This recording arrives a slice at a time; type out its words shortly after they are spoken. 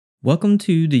Welcome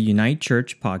to the Unite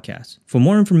Church podcast. For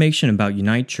more information about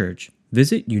Unite Church,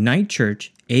 visit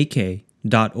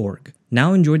unitechurchak.org.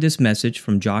 Now enjoy this message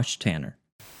from Josh Tanner.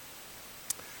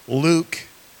 Luke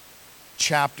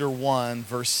chapter 1,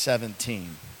 verse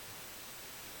 17.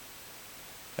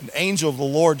 An angel of the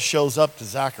Lord shows up to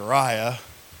Zechariah,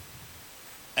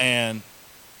 and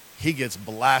he gets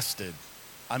blasted.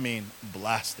 I mean,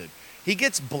 blasted. He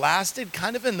gets blasted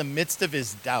kind of in the midst of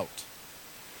his doubt.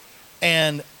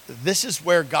 And this is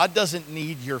where God doesn't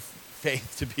need your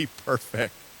faith to be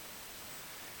perfect.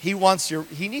 He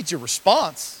needs your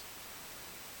response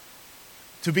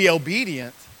to be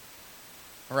obedient,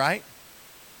 right?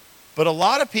 But a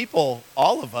lot of people,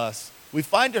 all of us, we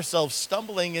find ourselves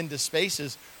stumbling into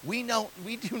spaces we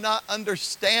do not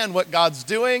understand what God's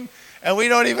doing, and we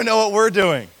don't even know what we're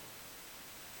doing.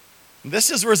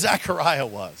 This is where Zechariah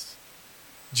was.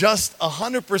 Just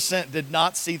 100% did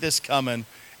not see this coming.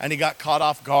 And he got caught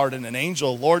off guard, and an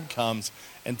angel of the Lord comes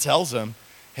and tells him,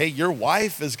 hey, your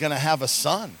wife is going to have a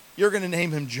son. You're going to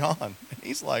name him John. And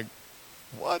he's like,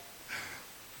 what?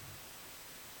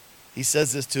 He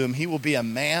says this to him, he will be a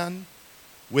man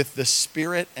with the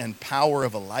spirit and power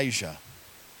of Elijah.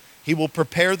 He will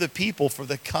prepare the people for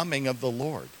the coming of the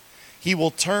Lord. He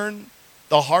will turn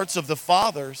the hearts of the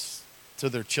fathers to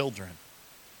their children.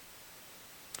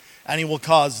 And he will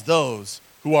cause those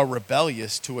who are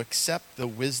rebellious to accept the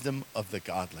wisdom of the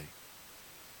godly.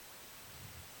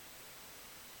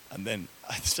 And then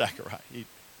Zechariah,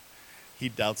 he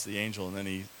doubts the angel, and then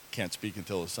he can't speak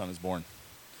until his son is born.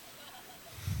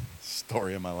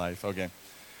 Story of my life. Okay.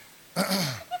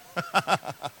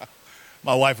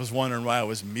 My wife was wondering why I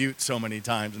was mute so many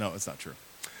times. No, it's not true.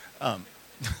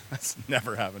 That's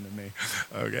never happened to me.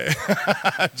 Okay.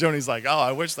 Joni's like, oh,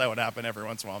 I wish that would happen every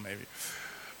once in a while, maybe.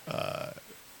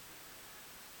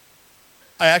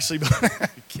 I actually,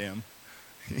 Kim,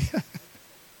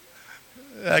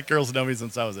 that girl's known me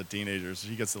since I was a teenager, so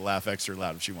she gets to laugh extra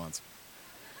loud if she wants.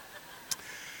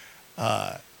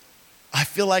 I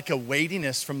feel like a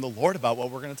weightiness from the Lord about what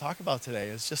we're going to talk about today.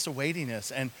 It's just a weightiness,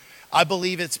 and I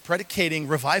believe it's predicating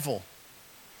revival.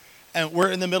 And we're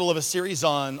in the middle of a series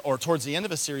or towards the end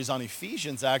of a series on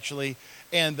Ephesians, actually,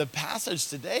 and the passage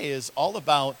today is all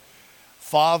about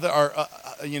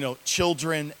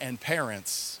children and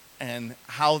parents, and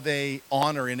how they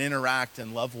honor and interact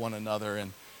and love one another.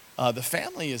 And the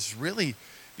family is really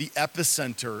the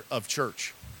epicenter of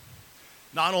church.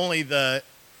 Not only the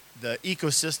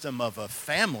ecosystem of a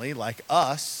family like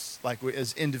us,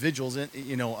 as individuals,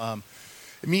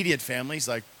 immediate families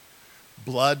like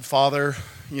blood, father,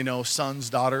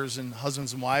 sons, daughters, and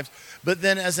husbands and wives. But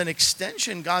then as an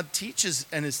extension, God teaches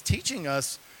and is teaching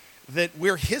us that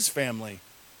we're his family.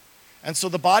 And so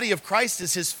the body of Christ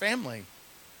is his family.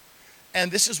 And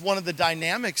this is one of the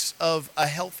dynamics of a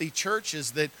healthy church,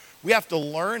 is that we have to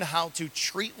learn how to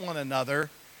treat one another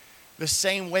the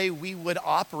same way we would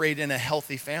operate in a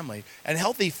healthy family. And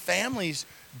healthy families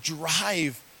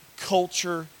drive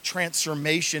culture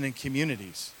transformation in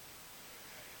communities.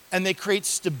 And they create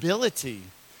stability.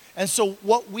 And so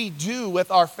what we do with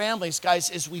our families, guys,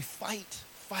 is we fight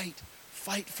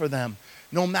for them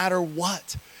no matter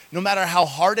what. No matter how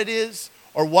hard it is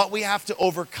or what we have to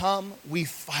overcome, we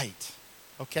fight.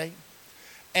 Okay?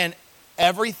 And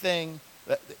everything,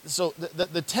 so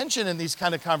the tension in these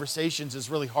kind of conversations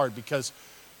is really hard because,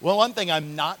 well, one thing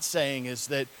I'm not saying is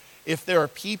that if there are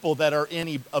people that are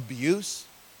in abuse,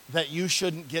 that you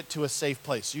shouldn't get to a safe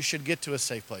place. You should get to a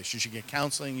safe place. You should get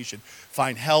counseling. You should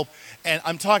find help. And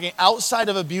I'm talking outside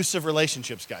of abusive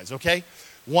relationships, guys, okay?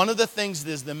 One of the things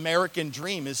that is the American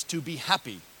dream is to be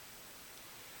happy.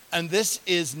 And this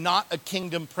is not a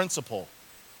kingdom principle.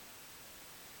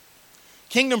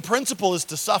 Kingdom principle is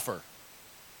to suffer.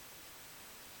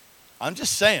 I'm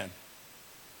just saying.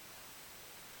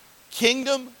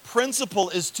 Kingdom principle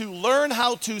is to learn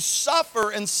how to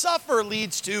suffer, and suffer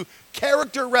leads to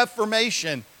character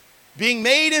reformation, being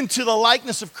made into the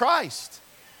likeness of Christ.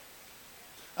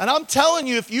 And I'm telling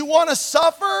you, if you want to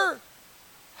suffer,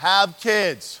 have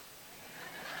kids.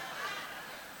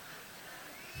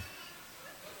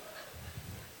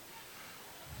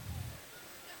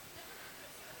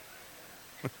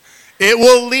 It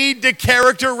will lead to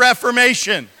character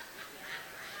reformation.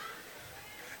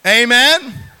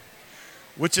 Amen?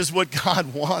 Which is what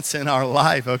God wants in our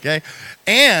life, okay?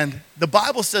 And the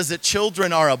Bible says that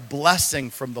children are a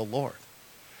blessing from the Lord.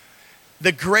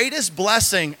 The greatest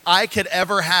blessing I could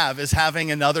ever have is having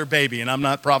another baby. And I'm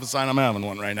not prophesying I'm having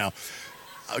one right now.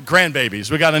 Grandbabies.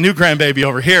 We got a new grandbaby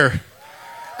over here.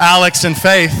 Alex and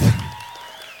Faith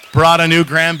brought a new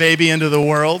grandbaby into the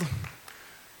world.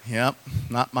 Yep,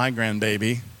 not my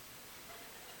grandbaby.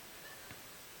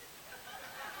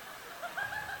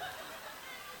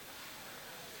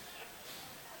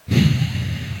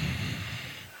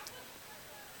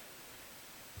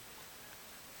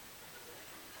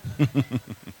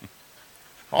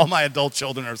 All my adult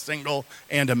children are single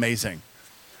and amazing.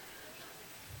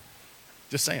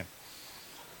 Just saying.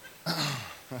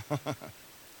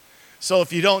 So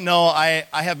if you don't know, I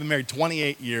have been married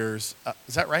 28 years.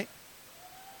 Is that right?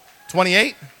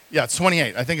 28? Yeah, it's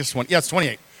 28. I think it's 20. Yeah, it's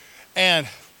 28. And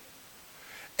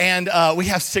we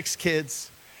have 6 kids.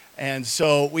 And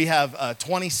so we have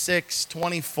 26,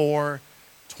 24,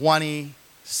 20,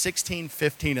 16,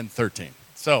 15, and 13.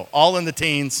 So all in the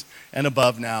teens and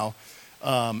above now.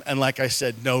 And like I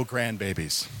said, no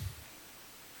grandbabies.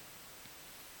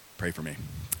 Pray for me.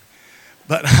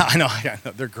 But I know,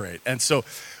 they're great. And so,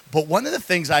 but one of the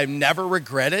things I've never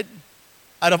regretted,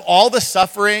 out of all the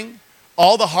suffering,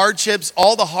 all the hardships,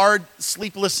 all the hard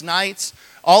sleepless nights,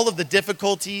 all of the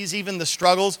difficulties, even the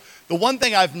struggles, the one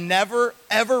thing I've never,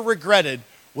 ever regretted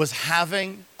was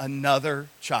having another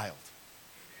child.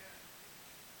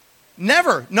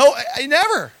 Never. No, I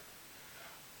never.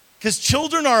 Because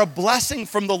children are a blessing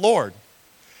from the Lord.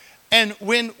 And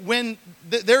when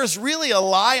there's really a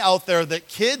lie out there that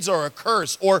kids are a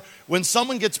curse, or when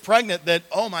someone gets pregnant that,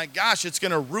 oh my gosh, it's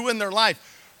going to ruin their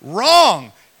life.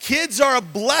 Wrong. Kids are a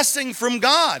blessing from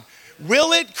God.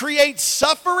 Will it create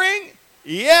suffering?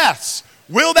 Yes.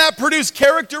 Will that produce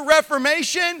character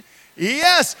reformation?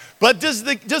 Yes. But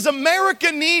does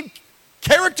America need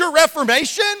character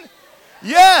reformation?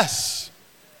 Yes.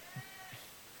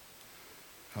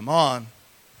 Come on.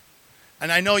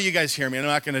 And I know you guys hear me. I'm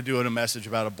not going to do a message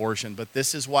about abortion, but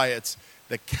this is why it's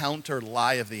the counter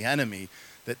lie of the enemy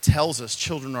that tells us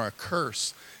children are a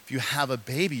curse. If you have a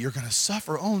baby, you're going to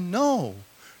suffer. Oh no,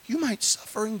 you might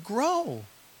suffer and grow.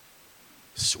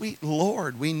 Sweet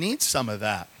Lord, we need some of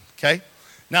that, okay?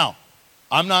 Now,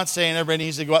 I'm not saying everybody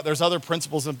needs to go out. There's other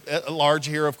principles at large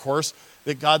here, of course,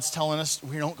 that God's telling us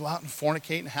we don't go out and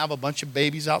fornicate and have a bunch of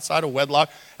babies outside of wedlock.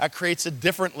 That creates a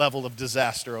different level of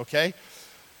disaster, okay?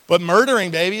 But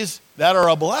murdering babies that are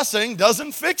a blessing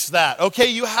doesn't fix that, okay?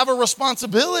 You have a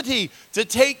responsibility to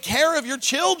take care of your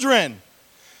children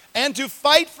and to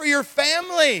fight for your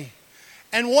family.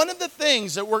 And one of the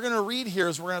things that we're going to read here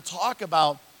is we're going to talk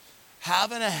about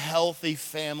having a healthy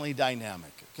family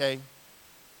dynamic, okay?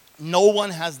 No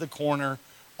one has the corner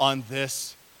on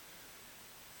this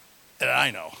that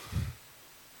I know.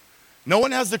 No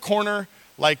one has the corner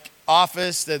like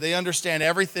Office that they understand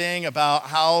everything about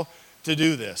how to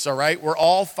do this, all right? We're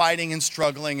all fighting and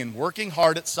struggling and working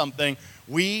hard at something.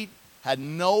 We had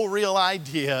no real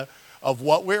idea of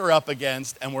what we're up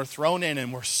against, and we're thrown in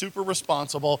and we're super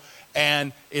responsible,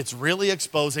 and it's really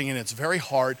exposing and it's very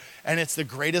hard, and it's the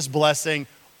greatest blessing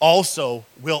also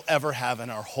we'll ever have in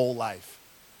our whole life.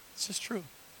 It's just true.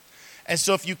 And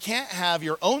so if you can't have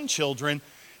your own children,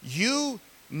 you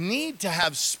need to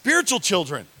have spiritual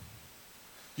children.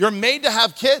 You're made to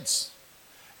have kids.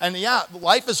 And yeah,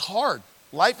 life is hard.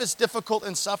 Life is difficult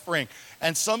and suffering.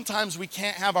 And sometimes we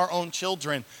can't have our own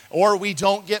children, or we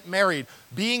don't get married.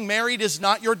 Being married is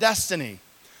not your destiny.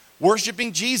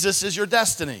 Worshiping Jesus is your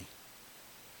destiny.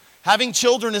 Having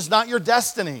children is not your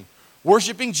destiny.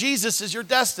 Worshiping Jesus is your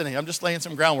destiny. I'm just laying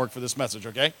some groundwork for this message,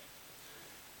 okay?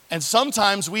 And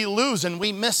sometimes we lose and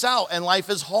we miss out, and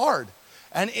life is hard.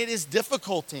 And it is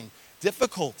difficult.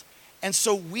 And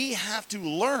so we have to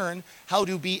learn how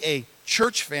to be a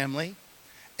church family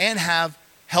and have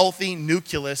healthy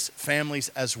nucleus families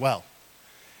as well.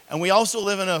 And we also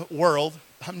live in a world,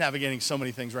 I'm navigating so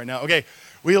many things right now. Okay,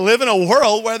 we live in a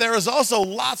world where there is also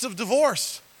lots of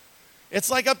divorce. It's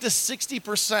like up to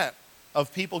 60%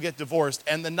 of people get divorced,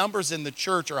 and the numbers in the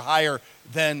church are higher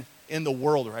than in the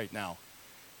world right now.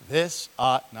 This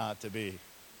ought not to be.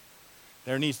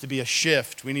 There needs to be a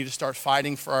shift. We need to start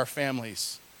fighting for our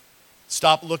families.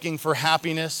 Stop looking for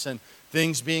happiness and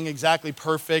things being exactly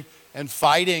perfect, and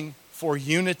fighting for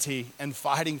unity and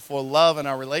fighting for love in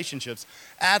our relationships.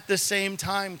 At the same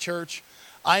time, church,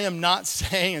 I am not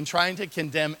saying and trying to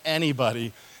condemn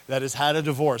anybody that has had a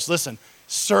divorce. Listen,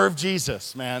 serve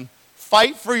Jesus, man.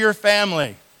 Fight for your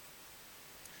family.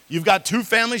 You've got 2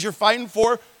 families you're fighting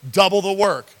for, double the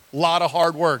work. A lot of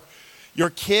hard work. Your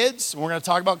kids, we're going to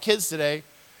talk about kids today,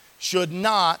 should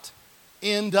not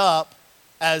end up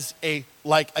as a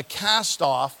cast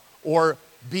off or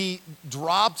be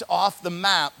dropped off the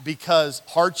map because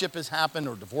hardship has happened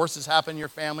or divorce has happened in your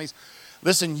families.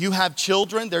 Listen, you have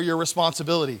children, they're your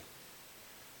responsibility.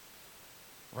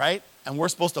 Right? And we're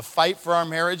supposed to fight for our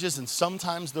marriages, and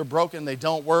sometimes they're broken, they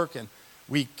don't work, and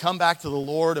we come back to the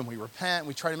Lord and we repent, and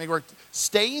we try to make it work.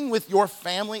 Staying with your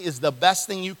family is the best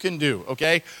thing you can do,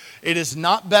 okay? It is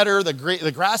not better.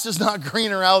 The grass is not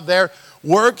greener out there.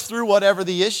 Work through whatever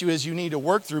the issue is you need to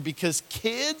work through, because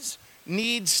kids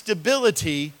need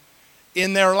stability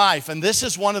in their life. And this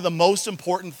is one of the most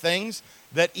important things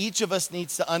that each of us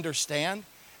needs to understand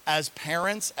as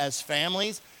parents, as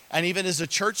families, and even as a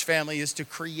church family, is to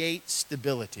create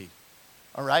stability.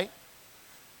 All right?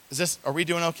 Are we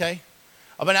doing okay?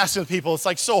 I've been asking people, it's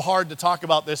like so hard to talk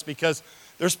about this because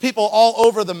there's people all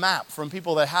over the map, from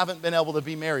people that haven't been able to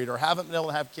be married or haven't been able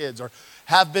to have kids or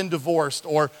have been divorced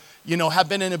or, have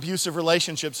been in abusive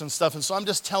relationships and stuff. And so I'm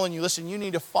just telling you, listen, you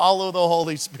need to follow the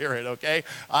Holy Spirit, okay?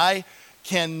 I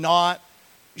cannot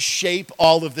shape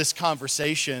all of this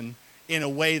conversation in a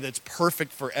way that's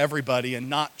perfect for everybody and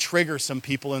not trigger some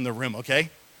people in the room, okay?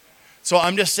 So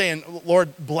I'm just saying, Lord,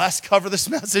 cover this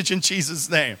message in Jesus'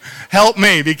 name. Help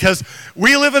me, because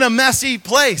we live in a messy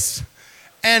place.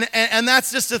 And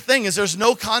that's just the thing, is there's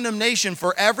no condemnation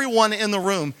for everyone in the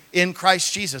room in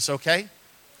Christ Jesus, okay?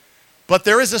 But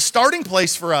there is a starting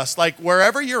place for us, like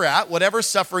wherever you're at, whatever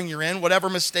suffering you're in, whatever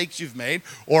mistakes you've made,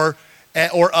 or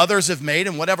others have made,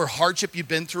 and whatever hardship you've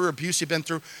been through or abuse you've been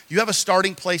through, you have a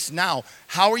starting place now.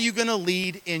 How are you going to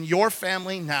lead in your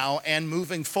family now and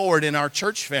moving forward in our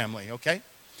church family, okay?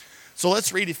 So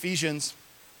let's read Ephesians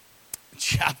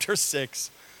chapter 6,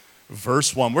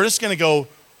 verse 1. We're just going to go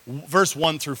verse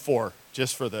 1 through 4,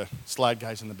 just for the slide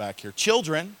guys in the back here.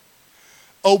 Children,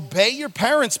 obey your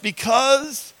parents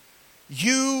because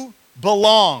you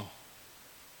belong.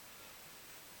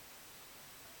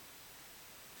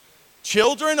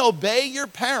 Children, obey your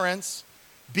parents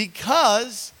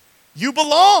because you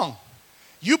belong.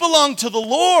 You belong to the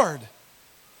Lord.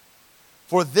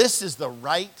 For this is the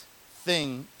right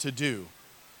thing to do.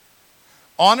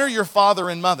 Honor your father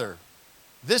and mother.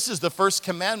 This is the first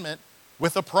commandment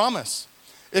with a promise.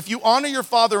 If you honor your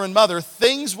father and mother,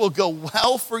 things will go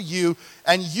well for you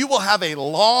and you will have a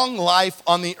long life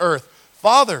on the earth.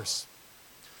 Fathers,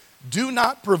 do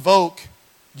not provoke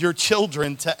your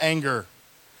children to anger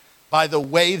by the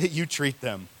way that you treat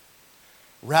them.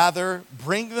 Rather,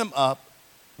 bring them up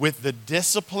with the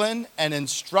discipline and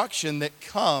instruction that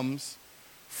comes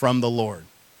from the Lord.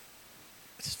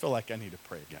 I just feel like I need to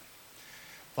pray again.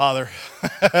 Father,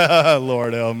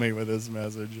 Lord, help me with this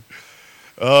message.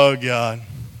 Oh, God,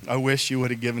 I wish you would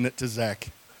have given it to Zach.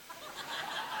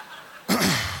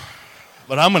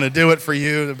 But I'm going to do it for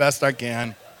you the best I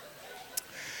can.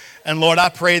 And Lord, I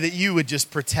pray that you would just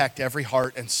protect every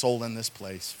heart and soul in this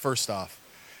place, first off.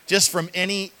 Just from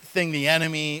anything the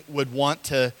enemy would want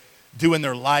to do in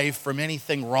their life, from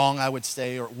anything wrong, I would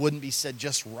say, or it wouldn't be said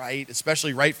just right,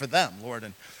 especially right for them, Lord,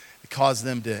 and cause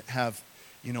them to have,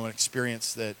 an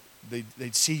experience that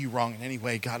they'd see you wrong in any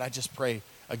way. God, I just pray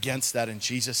against that in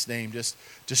Jesus' name. Just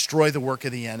destroy the work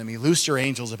of the enemy. Loose your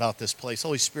angels about this place.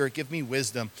 Holy Spirit, give me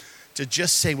wisdom to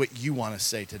just say what you want to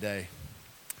say today.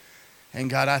 And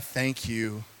God, I thank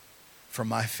you for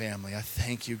my family. I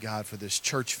thank you, God, for this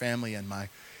church family and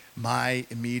my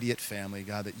immediate family,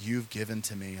 God, that you've given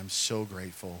to me. I'm so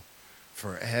grateful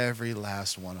for every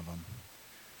last one of them.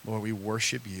 Lord, we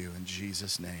worship you in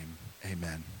Jesus' name.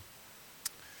 Amen.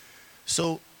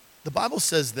 So the Bible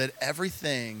says that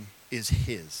everything is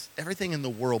his. Everything in the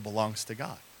world belongs to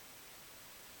God.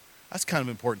 That's kind of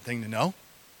an important thing to know.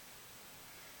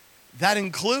 That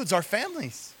includes our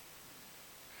families.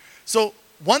 So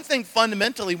one thing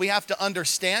fundamentally we have to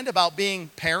understand about being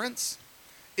parents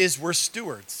is we're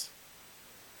stewards.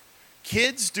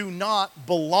 Kids do not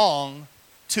belong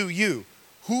to you.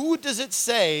 Who does it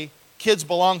say kids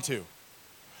belong to?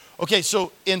 Okay,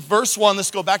 so in verse 1,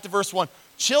 let's go back to verse 1.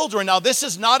 Children, now this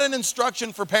is not an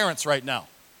instruction for parents right now.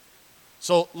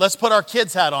 So let's put our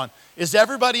kids hat on. Is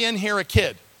everybody in here a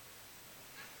kid?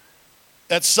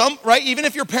 Right? Even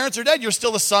if your parents are dead, you're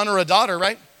still a son or a daughter,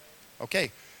 right?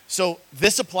 Okay. So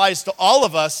this applies to all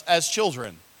of us as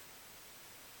children.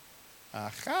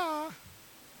 Aha.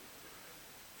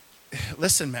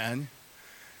 Listen, man,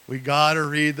 we got to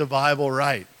read the Bible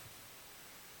right.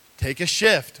 Take a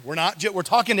shift. We're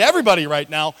talking to everybody right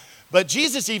now, but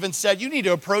Jesus even said, you need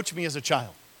to approach me as a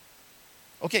child.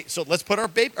 Okay, so let's put our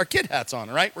kid hats on,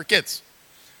 all right? We're kids.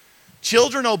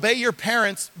 Children, obey your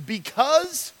parents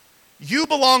because you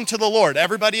belong to the Lord.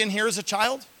 Everybody in here is a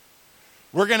child?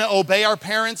 We're going to obey our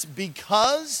parents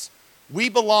because we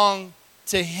belong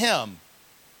to him,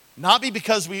 not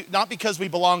because we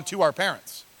belong to our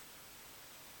parents.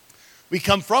 We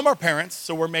come from our parents,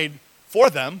 so we're made for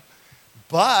them,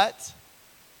 but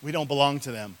we don't belong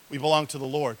to them. We belong to the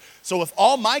Lord. So if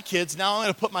all my kids, now I'm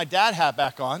going to put my dad hat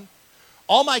back on,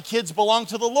 all my kids belong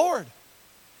to the Lord.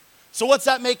 So what's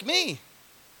that make me?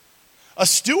 A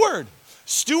steward.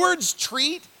 Stewards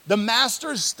treat the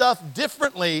master's stuff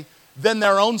differently than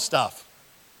their own stuff.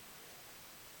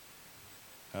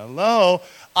 Hello.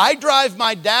 I drive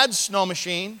my dad's snow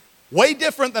machine Way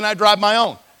different than I drive my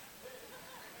own.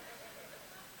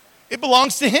 It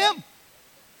belongs to him.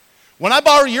 When I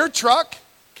borrow your truck,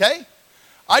 okay,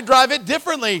 I drive it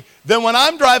differently than when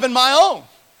I'm driving my own.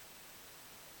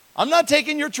 I'm not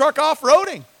taking your truck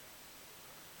off-roading.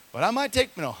 But I might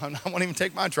take, no, I won't even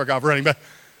take my truck off-roading, but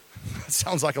that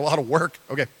sounds like a lot of work.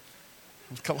 Okay,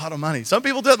 it's a lot of money. Some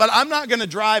people do it, but I'm not going to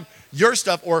drive your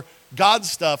stuff or God's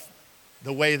stuff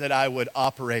the way that I would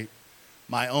operate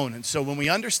my own. And so when we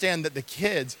understand that the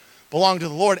kids belong to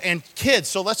the Lord, and kids,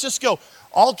 so let's just go,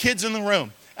 all kids in the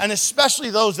room, and especially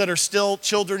those that are still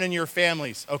children in your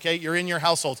families, okay? You're in your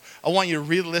households. I want you to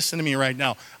really listen to me right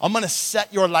now. I'm going to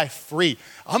set your life free.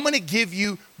 I'm going to give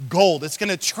you gold. It's going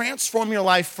to transform your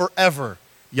life forever,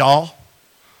 y'all.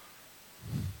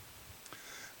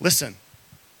 Listen,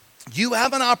 you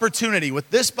have an opportunity. What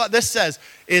this says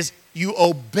is you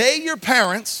obey your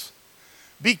parents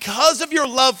because of your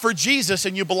love for Jesus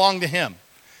and you belong to him.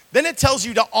 Then it tells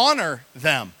you to honor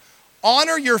them.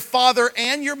 Honor your father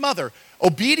and your mother.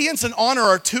 Obedience and honor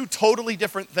are two totally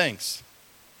different things.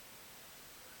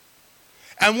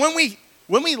 And when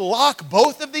we lock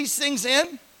both of these things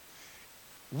in,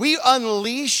 we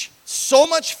unleash so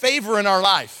much favor in our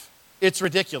life. It's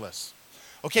ridiculous.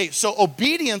 Okay, so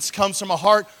obedience comes from a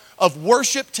heart of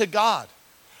worship to God.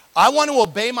 I want to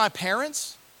obey my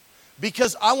parents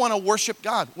because I want to worship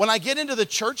God. When I get into the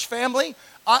church family,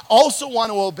 I also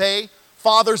want to obey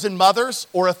fathers and mothers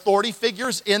or authority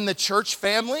figures in the church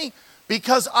family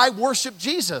because I worship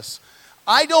Jesus.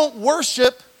 I don't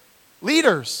worship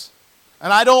leaders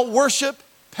and I don't worship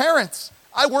parents.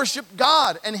 I worship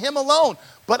God and him alone.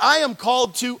 But I am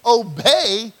called to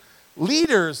obey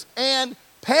leaders and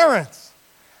parents.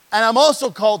 And I'm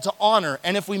also called to honor.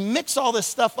 And if we mix all this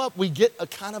stuff up, we get a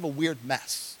kind of a weird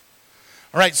mess.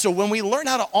 All right, so when we learn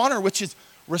how to honor, which is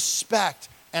respect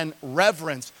and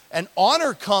reverence, and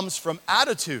honor comes from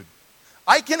attitude.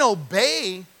 I can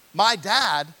obey my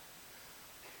dad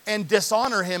and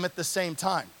dishonor him at the same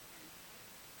time.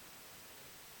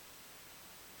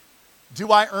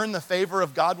 Do I earn the favor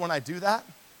of God when I do that?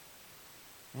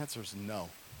 The answer is no.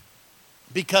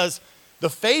 Because the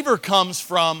favor comes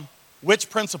from which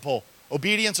principle?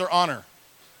 Obedience or honor?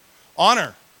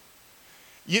 Honor.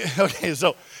 Okay,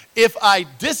 so if I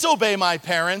disobey my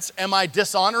parents, am I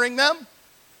dishonoring them?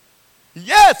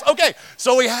 Yes, okay.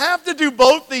 So we have to do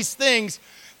both these things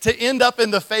to end up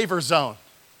in the favor zone.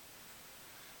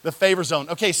 The favor zone.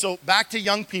 Okay, so back to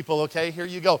young people, okay? Here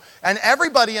you go. And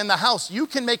everybody in the house, you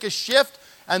can make a shift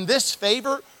and this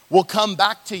favor will come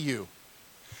back to you.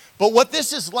 But what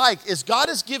this is like is God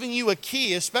is giving you a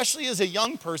key, especially as a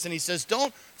young person. He says,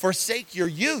 don't forsake your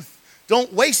youth.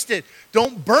 Don't waste it.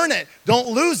 Don't burn it. Don't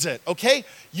lose it, okay?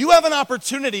 You have an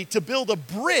opportunity to build a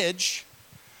bridge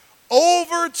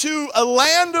over to a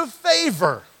land of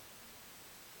favor.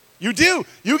 You do.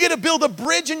 You get to build a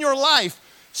bridge in your life,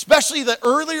 especially the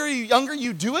earlier, younger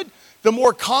you do it, the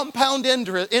more compound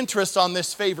interest on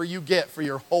this favor you get for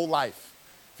your whole life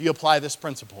if you apply this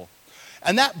principle.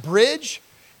 And that bridge,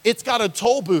 it's got a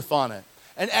toll booth on it.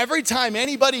 And every time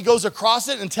anybody goes across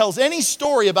it and tells any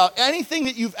story about anything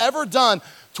that you've ever done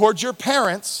towards your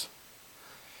parents,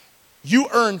 you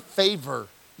earn favor.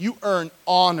 You earn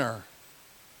honor.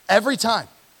 Every time.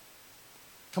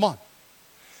 Come on.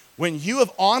 When you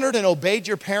have honored and obeyed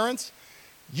your parents,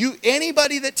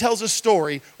 anybody that tells a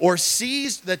story or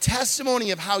sees the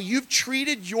testimony of how you've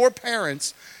treated your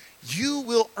parents, you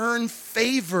will earn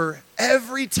favor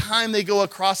every time they go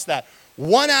across that.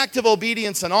 One act of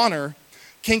obedience and honor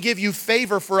can give you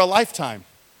favor for a lifetime.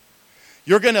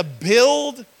 You're going to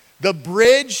build the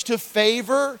bridge to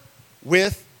favor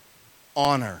with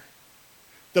honor.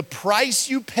 The price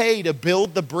you pay to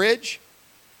build the bridge,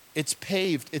 it's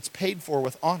paid for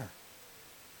with honor.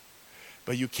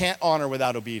 But you can't honor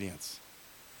without obedience.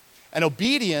 And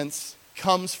obedience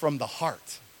comes from the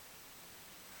heart.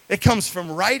 It comes from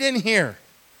right in here.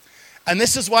 And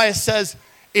this is why it says,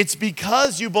 it's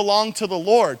because you belong to the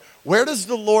Lord. Where does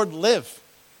the Lord live?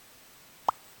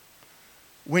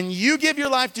 When you give your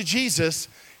life to Jesus,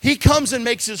 he comes and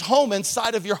makes his home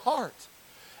inside of your heart.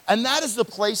 And that is the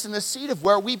place and the seat of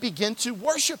where we begin to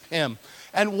worship him.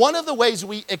 And one of the ways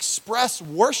we express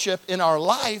worship in our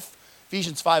life,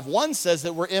 Ephesians 5:1 says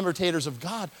that we're imitators of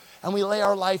God and we lay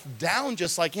our life down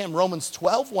just like him. Romans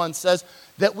 12:1 says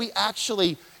that we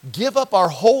actually give up our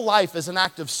whole life as an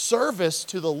act of service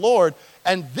to the Lord,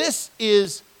 and this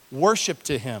is worship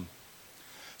to him.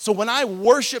 So when I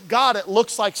worship God, it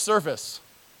looks like service.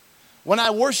 When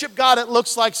I worship God, it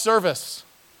looks like service.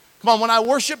 Come on, when I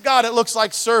worship God, it looks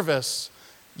like service.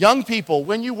 Young people,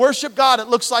 when you worship God, it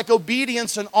looks like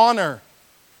obedience and honor.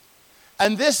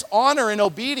 And this honor and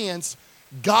obedience,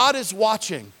 God is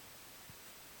watching.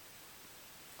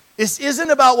 This isn't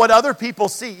about what other people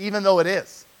see, even though it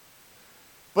is.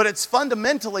 But it's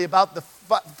fundamentally about the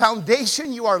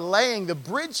foundation you are laying, the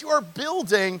bridge you are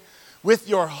building with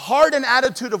your heart and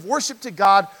attitude of worship to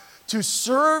God to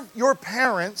serve your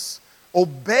parents,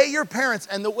 obey your parents,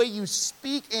 and the way you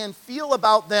speak and feel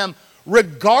about them,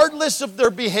 regardless of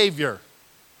their behavior.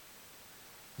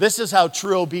 This is how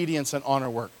true obedience and honor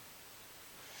work.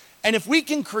 And if we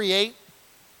can create,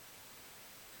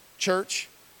 church,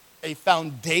 a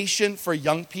foundation for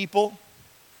young people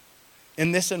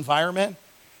in this environment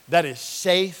that is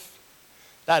safe,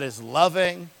 that is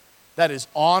loving, that is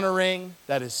honoring,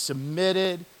 that is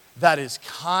submitted, that is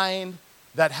kind,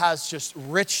 that has just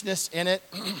richness in it,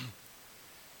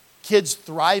 kids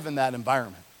thrive in that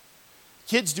environment.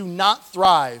 Kids do not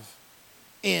thrive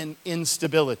in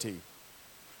instability.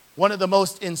 One of the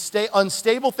most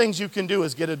unstable things you can do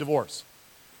is get a divorce.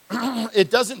 It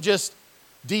doesn't just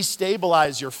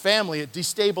destabilize your family, it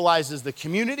destabilizes the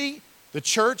community, the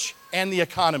church, and the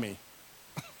economy.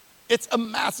 It's a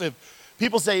massive.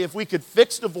 People say if we could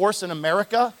fix divorce in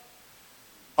America,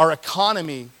 our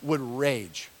economy would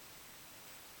rage.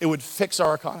 It would fix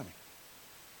our economy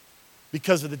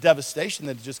because of the devastation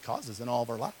that it just causes in all of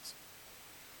our lives.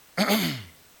 I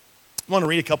want to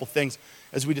read a couple things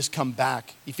as we just come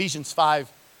back. Ephesians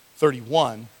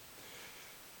 5:31.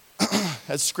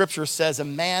 As scripture says, a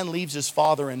man leaves his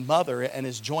father and mother and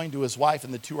is joined to his wife,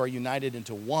 and the two are united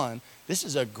into one. This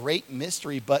is a great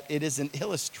mystery, but it is an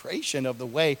illustration of the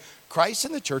way Christ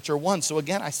and the church are one. So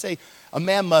again, I say a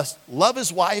man must love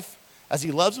his wife as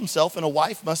he loves himself, and a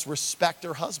wife must respect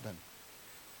her husband.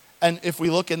 And if we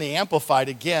look in the Amplified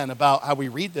again about how we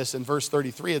read this in verse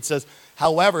 33, it says,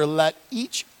 however, let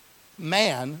each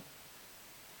man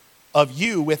of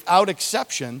you without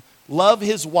exception love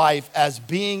his wife as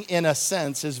being in a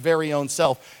sense his very own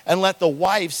self. And let the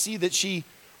wife see that she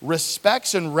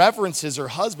respects and reverences her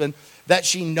husband, that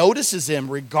she notices him,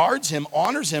 regards him,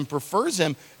 honors him, prefers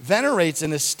him, venerates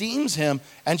and esteems him,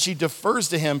 and she defers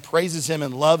to him, praises him,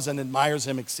 and loves and admires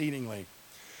him exceedingly.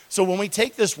 So when we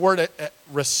take this word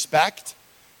respect,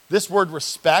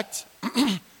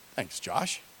 thanks,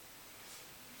 Josh.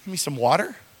 Give me some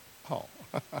water. Oh,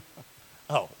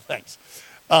 oh, thanks.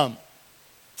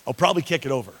 I'll probably kick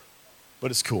it over, but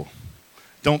it's cool.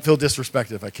 Don't feel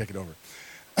disrespected if I kick it over.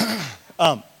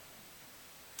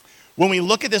 When we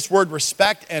look at this word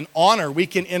respect and honor, we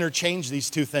can interchange these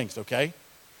two things, okay?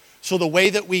 So the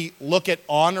way that we look at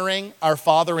honoring our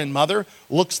father and mother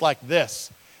looks like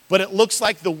this. But it looks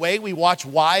like the way we watch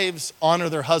wives honor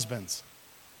their husbands.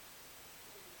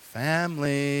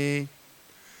 Family.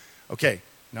 Okay,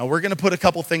 now we're going to put a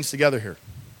couple things together here.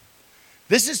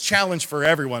 This is challenge for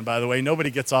everyone, by the way.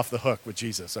 Nobody gets off the hook with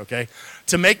Jesus, okay?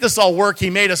 To make this all work, he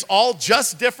made us all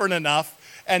just different enough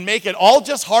and make it all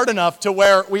just hard enough to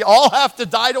where we all have to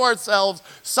die to ourselves,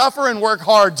 suffer and work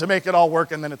hard to make it all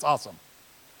work, and then it's awesome.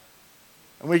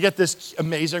 And we get this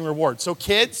amazing reward. So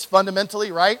kids,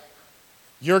 fundamentally, right?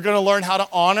 You're going to learn how to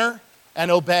honor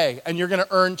and obey, and you're going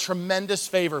to earn tremendous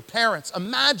favor. Parents,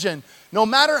 imagine, no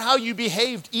matter how you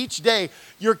behaved each day,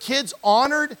 your kids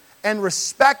honored and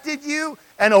respected you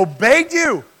and obeyed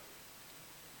you.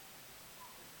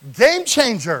 Game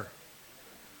changer.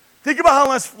 Think about how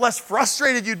less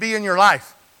frustrated you'd be in your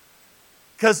life.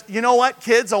 Because you know what,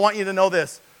 kids, I want you to know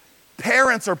this.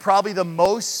 Parents are probably the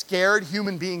most scared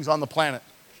human beings on the planet.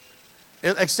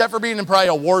 Except for being in probably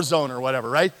a war zone or whatever,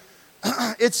 right?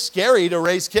 It's scary to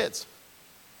raise kids.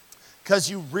 Because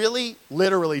you really,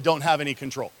 literally don't have any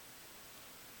control.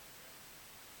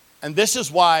 And this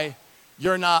is why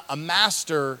you're not a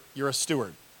master, you're a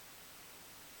steward.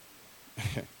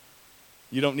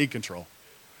 You don't need control.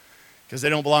 Because they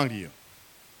don't belong to you.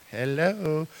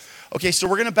 Hello. Okay, so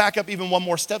we're going to back up even one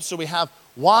more step. So we have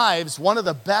wives. One of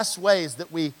the best ways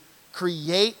that we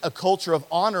create a culture of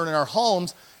honor in our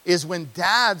homes is when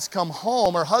dads come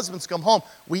home or husbands come home,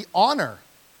 we honor.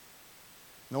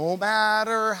 No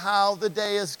matter how the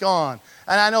day is gone.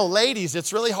 And I know, ladies,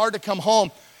 it's really hard to come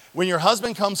home when your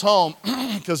husband comes home,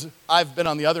 because I've been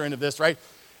on the other end of this, right?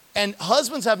 And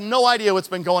husbands have no idea what's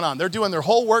been going on. They're doing their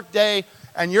whole work day,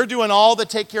 and you're doing all the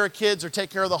take care of kids or take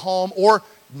care of the home. Or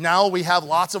now we have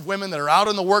lots of women that are out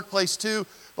in the workplace too.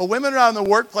 But women are out in the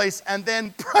workplace, and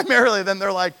then primarily then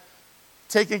they're like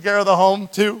taking care of the home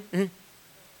too.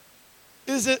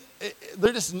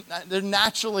 They're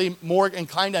naturally more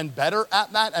inclined and better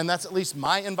at that, and that's at least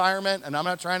my environment, and I'm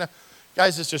not trying to,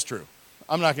 guys, it's just true.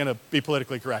 I'm not going to be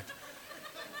politically correct.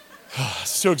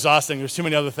 It's too exhausting. There's too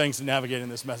many other things to navigate in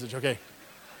this message, okay?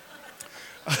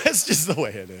 That's just the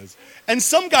way it is. And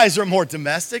some guys are more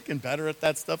domestic and better at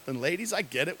that stuff than ladies. I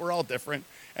get it. We're all different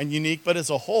and unique. But as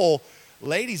a whole,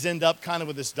 ladies end up kind of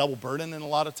with this double burden and a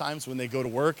lot of times when they go to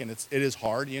work, and it is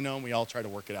hard, and we all try to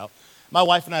work it out. My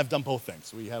wife and I have done both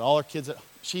things. We had all our kids,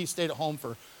 she stayed at home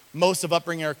for most of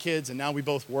upbringing our kids, and now we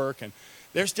both work. And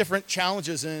there's different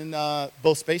challenges in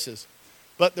both spaces.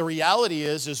 But the reality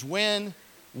is when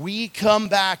we come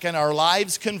back and our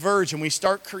lives converge and we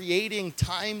start creating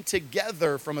time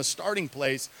together from a starting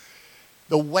place,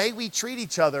 the way we treat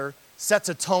each other sets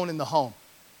a tone in the home.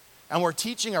 And we're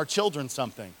teaching our children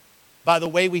something by the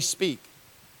way we speak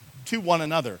to one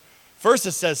another. First,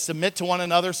 it says submit to one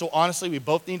another. So honestly, we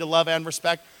both need to love and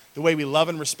respect. The way we love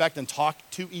and respect and talk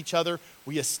to each other,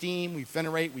 we esteem, we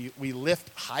venerate, we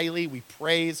lift highly, we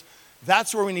praise.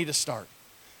 That's where we need to start.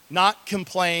 Not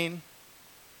complain.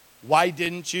 Why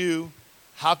didn't you?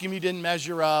 How come you didn't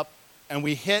measure up? And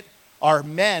we hit our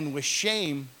men with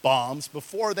shame bombs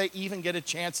before they even get a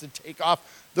chance to take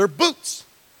off their boots.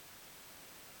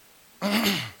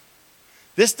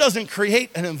 This doesn't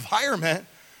create an environment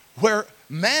where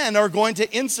men are going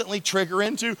to instantly trigger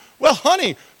into, well,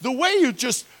 honey, the way you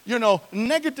just,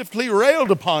 negatively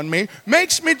railed upon me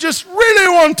makes me just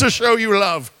really want to show you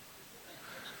love.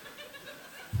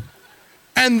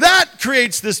 And that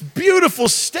creates this beautiful,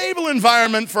 stable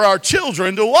environment for our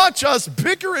children to watch us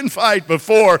bicker and fight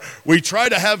before we try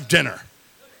to have dinner.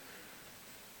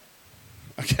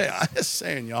 Okay, I'm just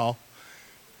saying, y'all.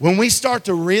 When we start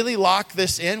to really lock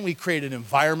this in, we create an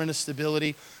environment of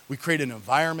stability, we create an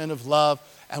environment of love,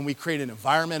 and we create an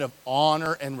environment of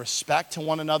honor and respect to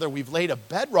one another. We've laid a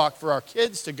bedrock for our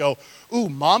kids to go, ooh,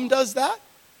 mom does that?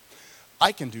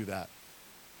 I can do that.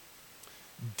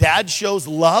 Dad shows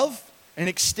love and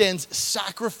extends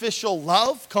sacrificial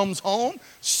love, comes home,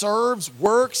 serves,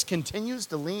 works, continues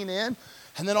to lean in.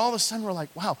 And then all of a sudden we're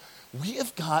like, wow, we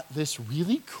have got this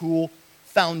really cool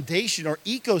foundation or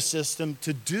ecosystem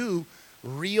to do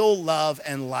real love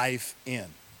and life in.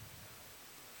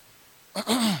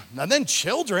 Now then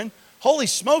children, holy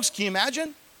smokes, can you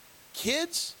imagine?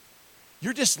 Kids,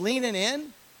 you're just leaning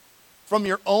in from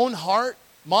your own heart.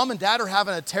 Mom and dad are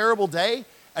having a terrible day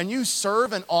and you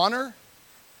serve and honor.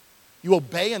 You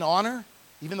obey and honor,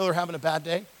 even though they're having a bad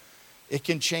day. It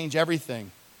can change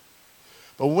everything.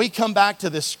 But when we come back to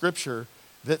this scripture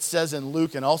that says in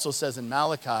Luke and also says in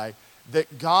Malachi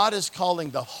that God is calling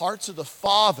the hearts of the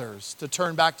fathers to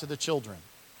turn back to the children.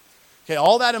 Okay,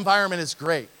 all that environment is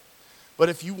great. But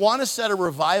if you want to set a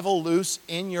revival loose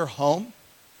in your home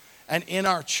and in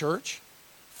our church,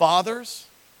 fathers,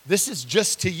 this is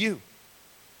just to you.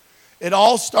 It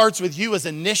all starts with you as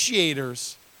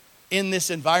initiators in this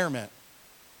environment.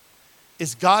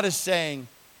 Is God is saying,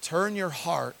 turn your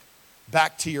heart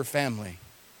back to your family.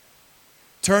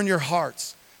 Turn your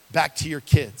hearts back to your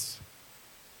kids.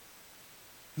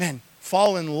 Man,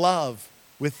 fall in love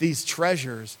with these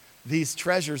treasures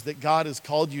that God has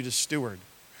called you to steward.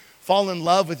 Fall in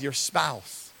love with your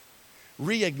spouse.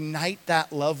 Reignite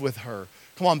that love with her.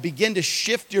 Come on, begin to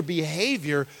shift your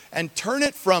behavior and turn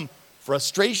it from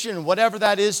frustration and whatever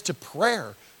that is to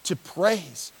prayer, to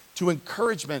praise, to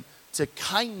encouragement, to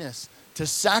kindness, to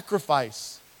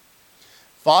sacrifice.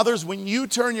 Fathers, when you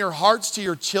turn your hearts to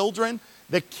your children,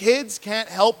 the kids can't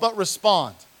help but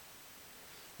respond.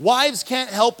 Wives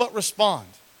can't help but respond.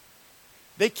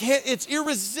 They can't, it's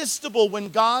irresistible when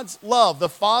God's love, the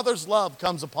Father's love,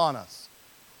 comes upon us.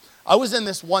 I was in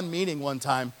this one meeting one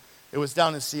time. It was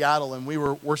down in Seattle, and we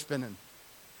were worshiping, and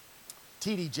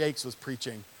T.D. Jakes was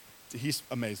preaching. He's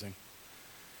amazing.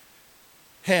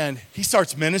 And he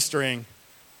starts ministering,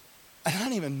 and I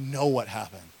don't even know what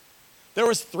happened. There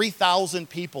was 3,000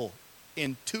 people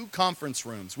in 2 conference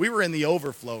rooms. We were in the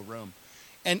overflow room.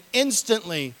 And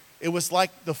instantly, it was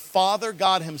like the Father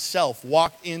God himself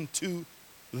walked into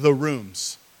the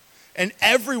rooms. And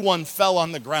everyone fell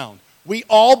on the ground. We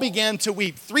all began to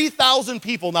weep. 3,000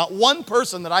 people, not one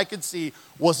person that I could see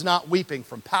was not weeping,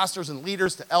 from pastors and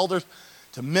leaders to elders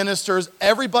to ministers.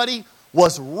 Everybody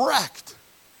was wrecked.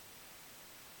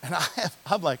 And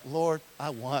I'm like, Lord, I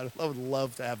would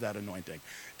love to have that anointing.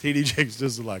 T.D. Jakes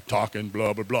just like talking,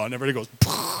 blah, blah, blah. And everybody goes,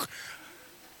 Pah!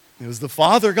 It was the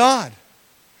Father God.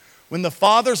 When the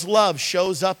Father's love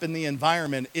shows up in the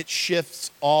environment, it shifts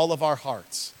all of our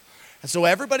hearts. And so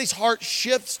everybody's heart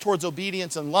shifts towards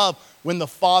obedience and love when the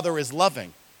Father is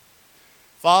loving.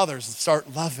 Fathers,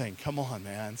 start loving. Come on,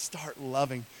 man. Start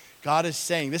loving. God is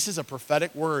saying, this is a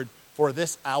prophetic word for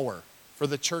this hour, for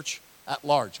the church at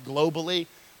large, globally,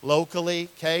 locally,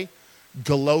 okay?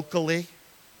 Glocally.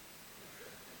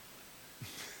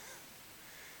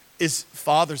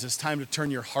 Fathers, it's time to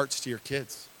turn your hearts to your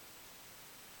kids.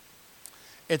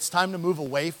 It's time to move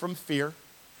away from fear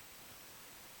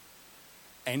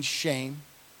and shame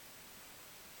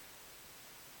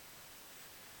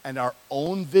and our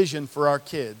own vision for our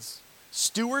kids.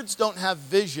 Stewards don't have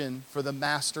vision for the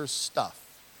master's stuff.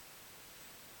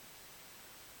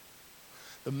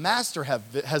 The master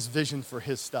has vision for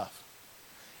his stuff.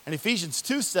 And Ephesians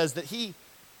 2 says that he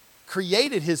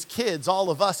created his kids, all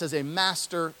of us, as a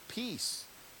masterpiece,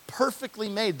 perfectly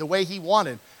made the way he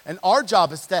wanted. And our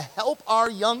job is to help our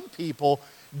young people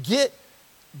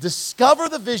discover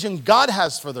the vision God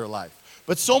has for their life.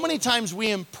 But so many times we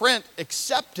imprint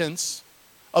acceptance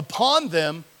upon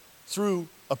them through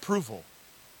approval.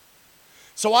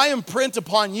 So I imprint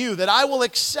upon you that I will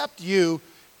accept you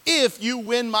if you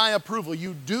win my approval.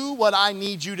 You do what I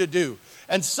need you to do.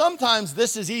 And sometimes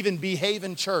this is even behave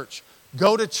in church.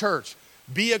 Go to church.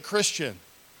 Be a Christian.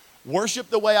 Worship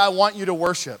the way I want you to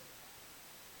worship.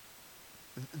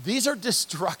 These are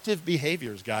destructive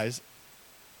behaviors, guys.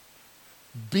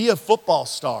 Be a football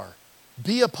star.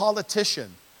 Be a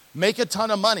politician. Make a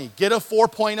ton of money. Get a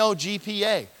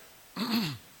 4.0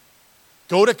 GPA.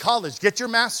 Go to college. Get your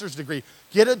master's degree.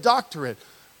 Get a doctorate.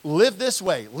 Live this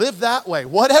way. Live that way.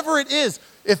 Whatever it is,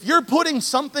 if you're putting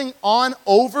something on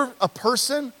over a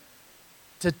person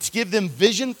to give them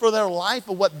vision for their life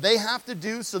of what they have to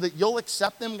do so that you'll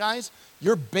accept them, guys,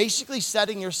 you're basically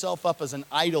setting yourself up as an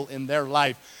idol in their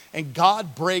life. And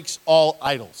God breaks all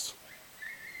idols.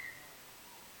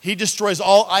 He destroys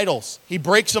all idols. He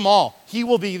breaks them all. He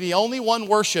will be the only one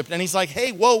worshiped. And he's like,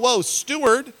 hey, whoa,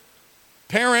 steward,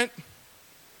 parent,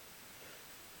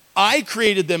 I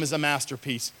created them as a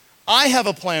masterpiece. I have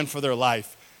a plan for their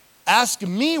life. Ask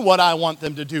me what I want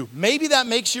them to do. Maybe that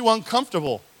makes you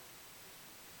uncomfortable.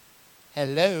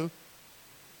 Hello?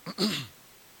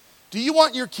 Do you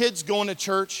want your kids going to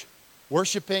church,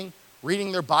 worshiping,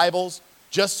 reading their Bibles,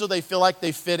 just so they feel like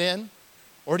they fit in?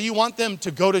 Or do you want them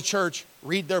to go to church,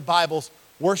 read their Bibles,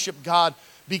 worship God,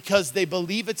 because they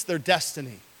believe it's their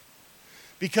destiny?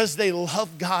 Because they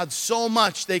love God so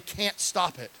much they can't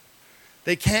stop it.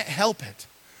 They can't help it.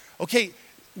 Okay,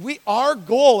 our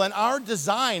goal and our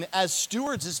design as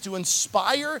stewards is to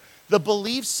inspire the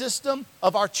belief system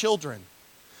of our children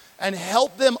and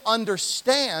help them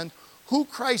understand who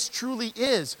Christ truly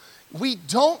is. We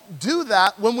don't do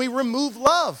that when we remove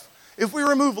love. If we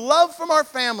remove love from our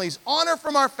families, honor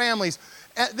from our families,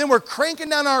 then we're cranking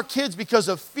down our kids because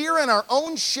of fear and our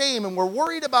own shame, and we're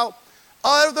worried about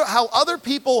how other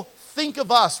people think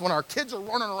of us when our kids are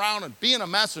running around and being a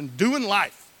mess and doing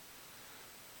life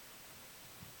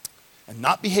and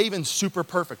not behaving super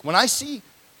perfect. When I see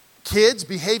kids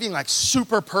behaving like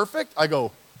super perfect, I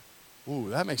go, ooh,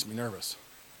 that makes me nervous.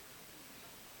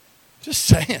 Just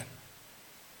saying.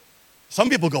 Some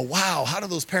people go, wow, how do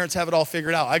those parents have it all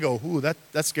figured out? I go, ooh,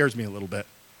 that scares me a little bit.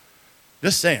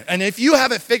 Just saying. And if you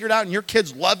have it figured out and your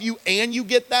kids love you and you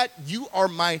get that, you are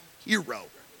my hero.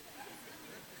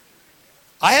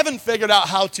 I haven't figured out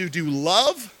how to do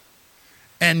love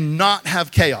and not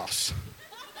have chaos.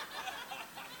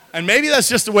 And maybe that's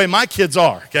just the way my kids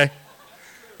are, okay?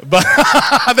 But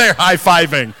they're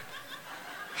high-fiving.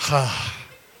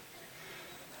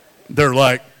 They're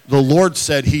like, the Lord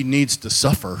said he needs to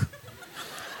suffer.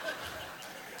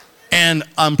 And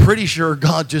I'm pretty sure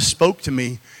God just spoke to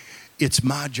me. It's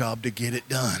my job to get it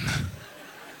done.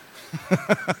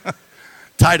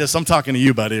 Titus, I'm talking to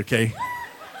you, buddy, okay?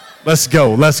 Let's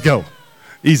go.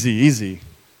 Easy.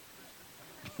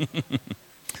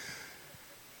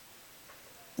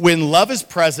 When love is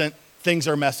present, things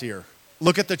are messier.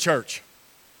 Look at the church.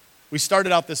 We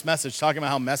started out this message talking about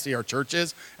how messy our church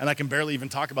is, and I can barely even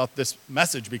talk about this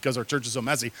message because our church is so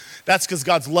messy. That's because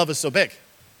God's love is so big.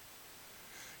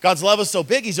 God's love is so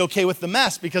big, he's okay with the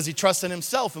mess because he trusts in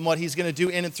himself and what he's going to do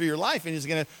in and through your life, and he's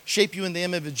going to shape you in the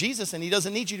image of Jesus, and he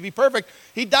doesn't need you to be perfect.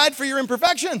 He died for your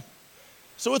imperfection.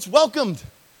 So it's welcomed.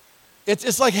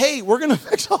 It's like, hey, we're going to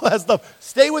fix all that stuff.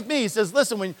 Stay with me. He says,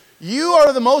 listen, when you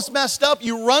are the most messed up,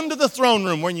 you run to the throne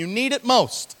room when you need it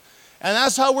most. And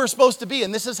that's how we're supposed to be.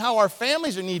 And this is how our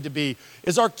families need to be,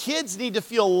 is our kids need to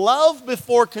feel love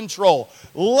before control,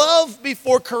 love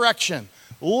before correction,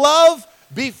 love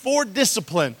before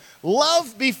discipline,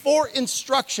 love before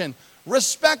instruction,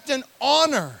 respect and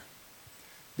honor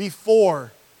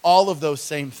before all of those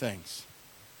same things.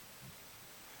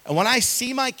 And when I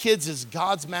see my kids as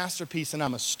God's masterpiece and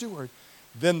I'm a steward,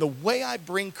 then the way I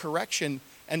bring correction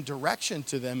and direction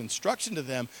to them, instruction to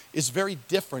them, is very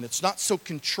different. It's not so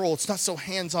controlled. It's not so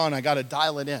hands-on. I got to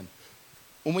dial it in.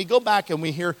 When we go back and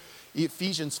we hear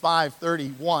Ephesians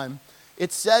 5:31,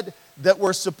 it said that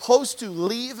we're supposed to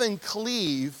leave and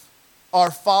cleave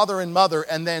our father and mother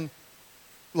and then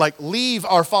leave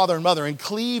our father and mother and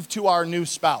cleave to our new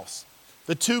spouse.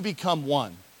 The two become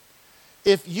one.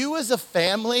 If you as a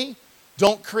family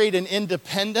don't create an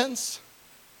independence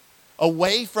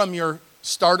away from your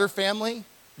starter family,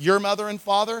 your mother and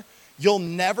father, you'll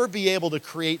never be able to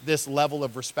create this level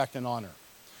of respect and honor.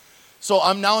 So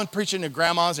I'm now preaching to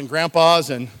grandmas and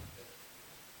grandpas and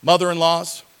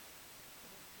mother-in-laws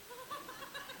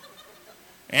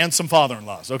and some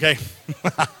father-in-laws, okay?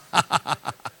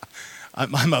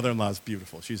 My mother-in-law is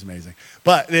beautiful. She's amazing.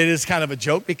 But it is kind of a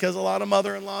joke because a lot of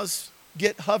mother-in-laws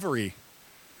get hovery,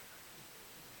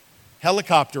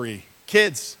 helicoptery.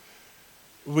 Kids,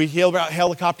 we hear about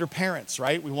helicopter parents,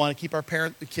 right? We want to keep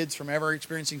the kids from ever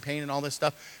experiencing pain and all this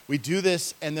stuff. We do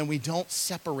this, and then we don't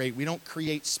separate. We don't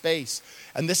create space.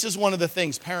 And this is one of the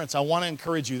things, parents, I want to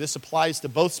encourage you. This applies to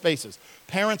both spaces.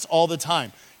 Parents all the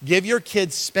time. Give your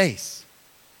kids space.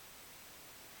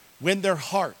 Win their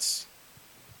hearts.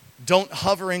 Don't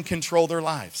hover and control their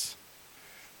lives.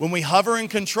 When we hover and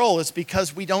control, it's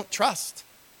because we don't trust.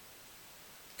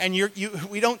 And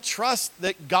we don't trust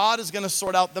that God is going to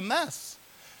sort out the mess.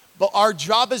 But our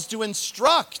job is to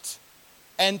instruct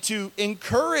and to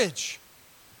encourage.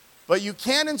 But you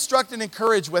can't instruct and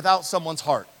encourage without someone's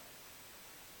heart.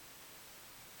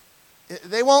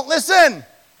 They won't listen.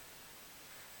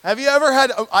 Have you ever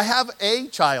I have a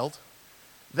child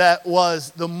that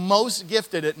was the most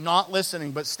gifted at not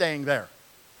listening but staying there.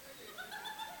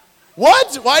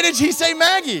 What? Why did she say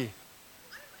Maggie?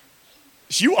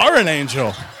 You are an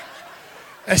angel.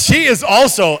 And she is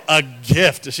also a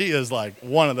gift. She is like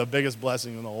one of the biggest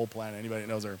blessings on the whole planet. Anybody that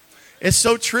knows her. It's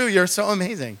so true. You're so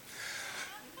amazing.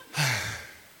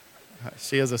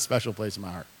 She has a special place in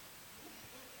my heart.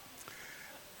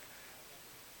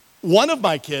 One of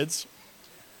my kids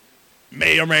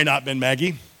may or may not have been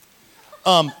Maggie.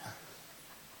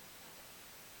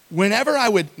 Whenever I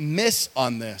would miss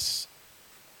on this,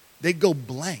 they'd go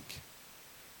blank.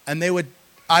 And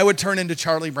I would turn into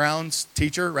Charlie Brown's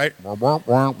teacher, right? And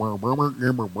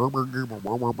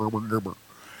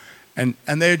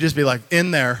they would just be like in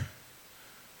there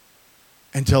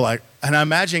until and I'm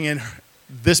imagining in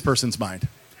this person's mind.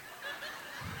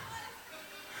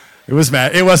 It was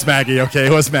Maggie, okay?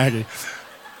 It was Maggie.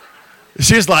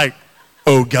 She's like,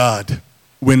 oh God,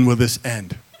 when will this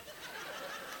end?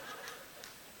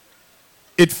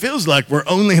 It feels like we're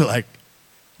only like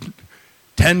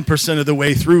 10% of the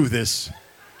way through this,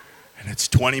 and it's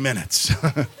 20 minutes.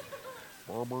 And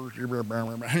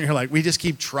you're like, we just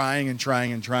keep trying and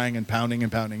trying and trying and pounding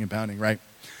and pounding and pounding, right?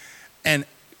 And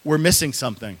we're missing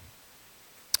something.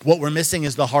 What we're missing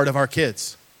is the heart of our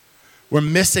kids. We're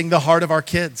missing the heart of our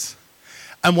kids.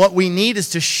 And what we need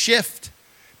is to shift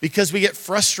because we get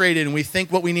frustrated and we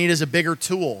think what we need is a bigger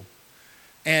tool.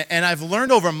 And I've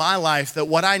learned over my life that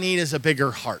what I need is a bigger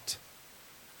heart.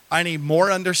 I need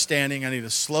more understanding. I need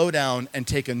to slow down and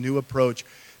take a new approach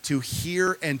to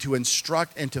hear and to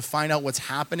instruct and to find out what's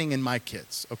happening in my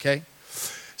kids, okay?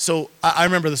 So I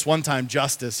remember this one time,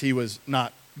 Justice, he was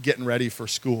not getting ready for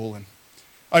school. And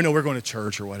I know we're going to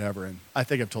church or whatever. And I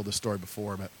think I've told this story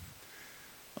before, but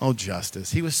oh,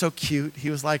 Justice. He was so cute. He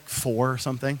was like 4 or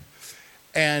something.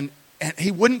 And he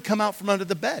wouldn't come out from under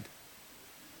the bed.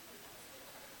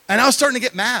 And I was starting to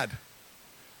get mad.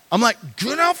 I'm like,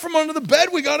 get out from under the bed.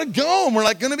 We got to go. And we're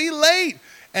like going to be late.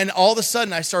 And all of a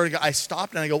sudden, I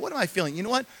stopped and I go, what am I feeling? You know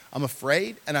what? I'm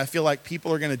afraid. And I feel like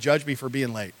people are going to judge me for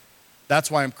being late. That's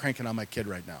why I'm cranking on my kid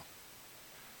right now.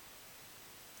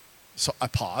 So I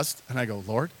paused and I go,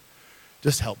 Lord,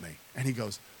 just help me. And he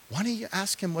goes, why don't you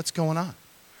ask him what's going on?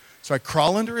 So I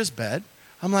crawl under his bed.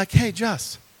 I'm like, hey,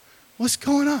 Jess, what's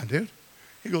going on, dude?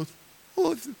 He goes,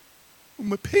 oh, it's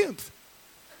my pants.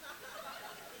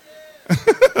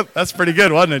 That's pretty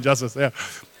good, wasn't it, Justice? Yeah.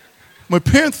 My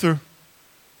pants are,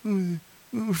 I'm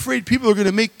afraid people are going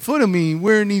to make fun of me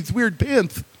wearing these weird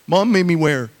pants Mom made me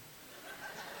wear.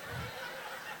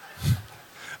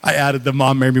 I added the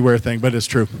mom made me wear thing, but it's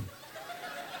true.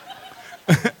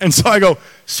 And so I go,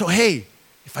 so hey,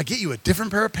 if I get you a different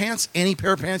pair of pants, any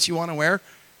pair of pants you want to wear,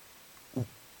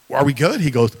 are we good? He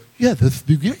goes, yeah, let's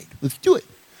do great. Let's do it.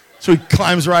 So he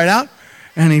climbs right out,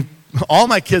 and all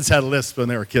my kids had a lisp when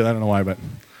they were kids. I don't know why, but.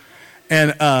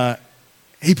 And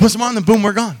he puts them on, and boom,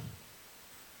 we're gone.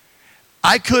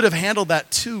 I could have handled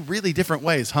that 2 really different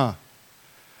ways, huh?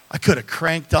 I could have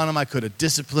cranked on him. I could have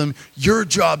disciplined him. Your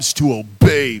job's to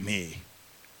obey me.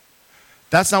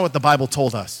 That's not what the Bible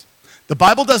told us. The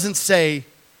Bible doesn't say,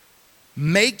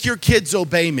 make your kids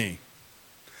obey me.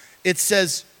 It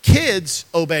says, kids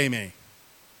obey me.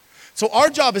 So our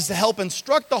job is to help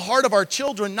instruct the heart of our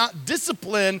children, not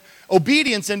discipline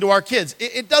obedience into our kids.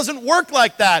 It doesn't work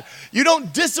like that. You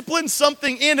don't discipline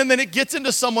something in and then it gets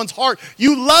into someone's heart.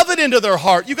 You love it into their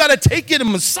heart. You got to take it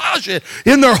and massage it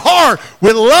in their heart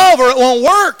with love or it won't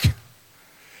work.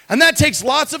 And that takes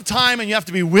lots of time, and you have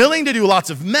to be willing to do lots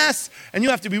of mess, and you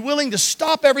have to be willing to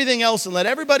stop everything else and let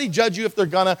everybody judge you if they're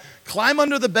gonna climb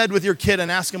under the bed with your kid and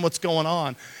ask them what's going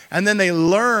on. And then they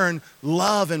learn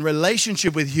love and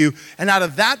relationship with you. And out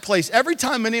of that place, every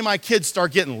time any of my kids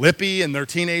start getting lippy and they're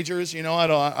teenagers, you know,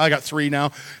 I got 3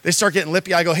 now, they start getting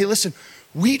lippy, I go, hey, listen,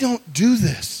 we don't do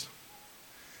this.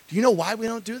 Do you know why we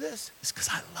don't do this? It's because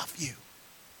I love you,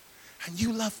 and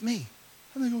you love me.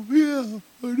 And they go, yeah,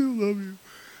 I do love you.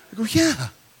 I go, yeah.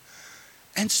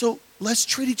 And so let's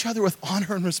treat each other with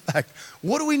honor and respect.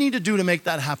 What do we need to do to make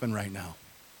that happen right now?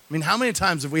 I mean, how many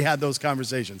times have we had those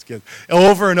conversations, kids?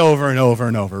 Over and over and over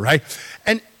and over, right?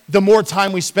 And the more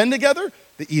time we spend together,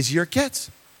 the easier it gets.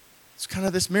 It's kind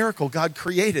of this miracle God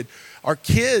created. Our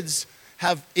kids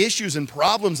have issues and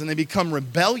problems, and they become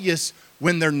rebellious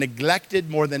when they're neglected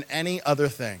more than any other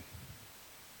thing.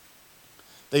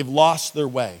 They've lost their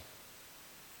way.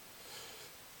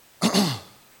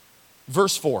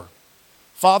 Verse 4,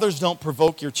 fathers, don't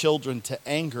provoke your children to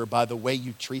anger by the way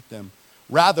you treat them.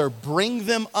 Rather, bring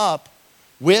them up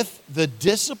with the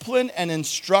discipline and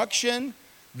instruction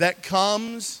that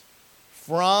comes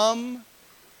from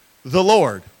the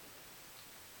Lord.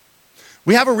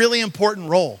 We have a really important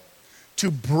role to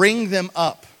bring them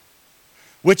up,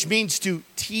 which means to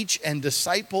teach and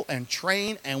disciple and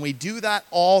train, and we do that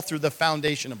all through the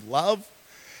foundation of love.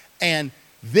 And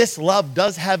this love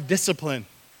does have discipline.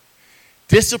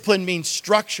 Discipline means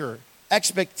structure,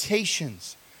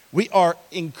 expectations. We are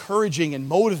encouraging and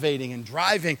motivating and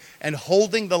driving and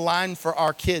holding the line for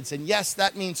our kids. And yes,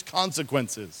 that means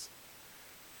consequences.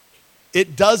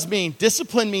 It does mean,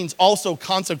 discipline means also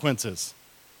consequences.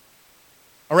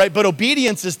 All right, but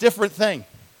obedience is a different thing.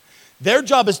 Their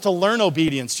job is to learn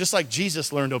obedience, just like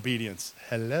Jesus learned obedience.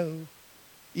 Hello.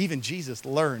 Even Jesus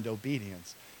learned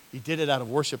obedience. He did it out of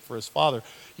worship for his Father.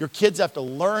 Your kids have to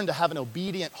learn to have an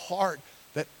obedient heart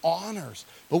that honors.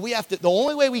 But we have to, the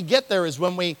only way we get there is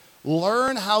when we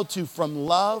learn how to, from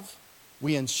love,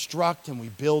 we instruct and we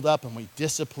build up and we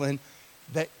discipline,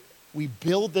 that we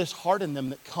build this heart in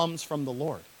them that comes from the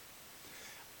Lord.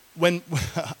 When,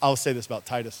 I'll say this about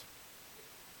Titus.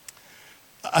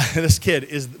 This kid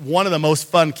is one of the most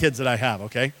fun kids that I have,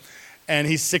 okay? And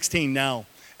he's 16 now.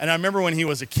 And I remember when he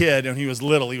was a kid and he was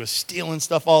little, he was stealing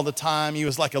stuff all the time. He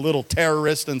was like a little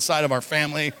terrorist inside of our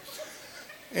family.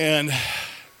 And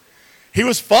he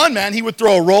was fun, man. He would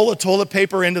throw a roll of toilet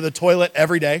paper into the toilet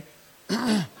every day.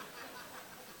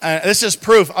 This is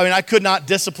proof. I mean, I could not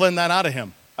discipline that out of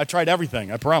him. I tried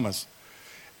everything, I promise.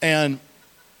 And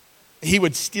he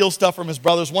would steal stuff from his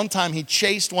brothers. One time he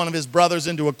chased one of his brothers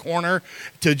into a corner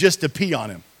to pee on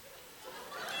him.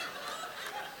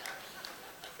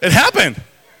 It happened.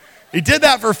 He did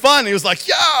that for fun. He was like,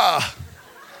 yeah.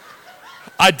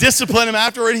 I disciplined him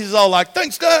afterward. He's all like,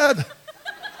 thanks, Dad.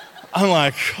 I'm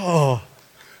like, oh,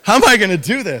 how am I going to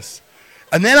do this?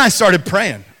 And then I started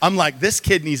praying. I'm like, this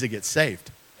kid needs to get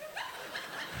saved.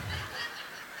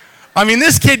 I mean,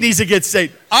 this kid needs to get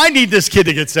saved. I need this kid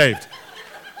to get saved.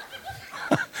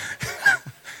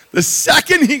 The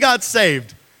second he got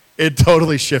saved, it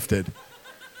totally shifted.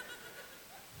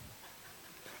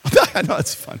 I know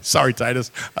it's fun. Sorry,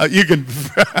 Titus. You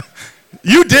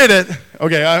did it.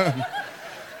 Okay.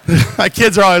 My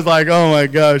kids are always like, oh my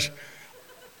gosh.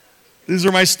 These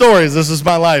are my stories. This is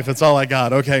my life. It's all I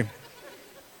got. Okay.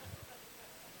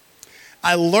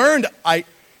 I learned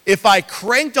if I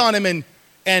cranked on him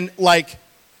and like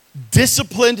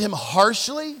disciplined him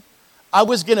harshly, I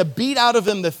was going to beat out of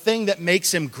him the thing that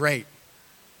makes him great.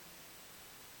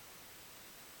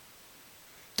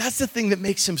 That's the thing that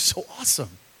makes him so awesome.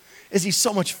 Is he's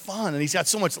so much fun and he's got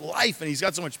so much life and he's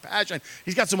got so much passion.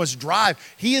 He's got so much drive.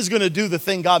 He is going to do the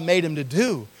thing God made him to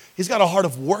do. He's got a heart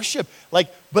of worship.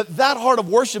 But that heart of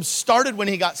worship started when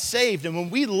he got saved and when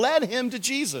we led him to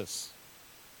Jesus.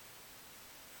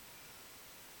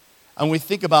 And we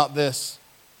think about this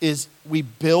is we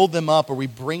build them up or we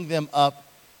bring them up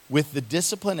with the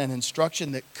discipline and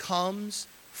instruction that comes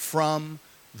from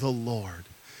the Lord.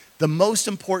 The most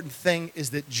important thing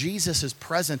is that Jesus is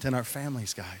present in our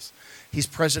families, guys. He's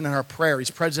present in our prayer.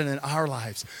 He's present in our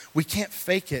lives. We can't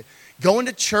fake it. Going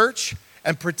to church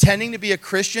and pretending to be a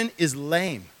Christian is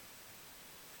lame.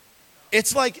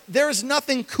 It's like there's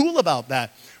nothing cool about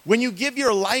that. When you give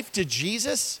your life to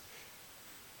Jesus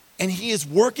and he is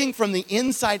working from the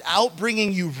inside out,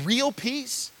 bringing you real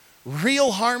peace,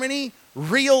 real harmony,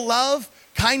 real love,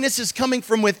 Kindness is coming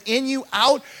from within you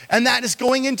out, and that is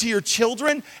going into your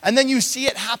children, and then you see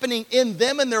it happening in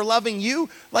them, and they're loving you.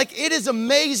 Like, it is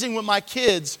amazing when my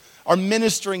kids are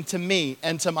ministering to me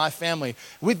and to my family.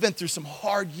 We've been through some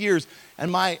hard years,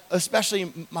 and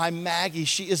especially my Maggie,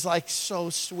 she is like so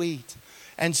sweet.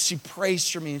 And she prays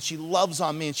for me, and she loves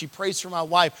on me, and she prays for my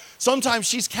wife. Sometimes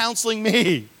she's counseling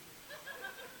me.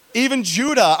 Even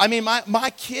Judah, I mean,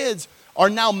 my kids are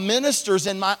now ministers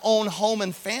in my own home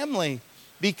and family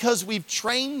because we've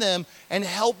trained them and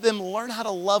helped them learn how to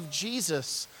love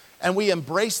Jesus, and we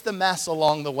embrace the mess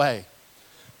along the way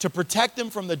to protect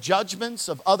them from the judgments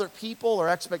of other people or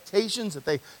expectations that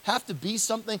they have to be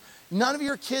something. None of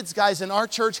your kids, guys, in our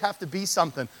church have to be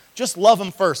something. Just love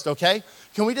them first, okay?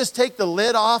 Can we just take the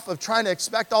lid off of trying to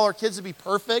expect all our kids to be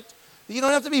perfect? You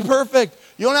don't have to be perfect.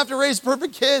 You don't have to raise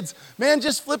perfect kids. Man,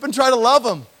 just flip and try to love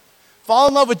them. Fall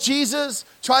in love with Jesus,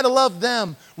 try to love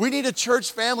them. We need a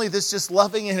church family that's just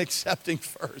loving and accepting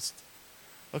first,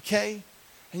 okay?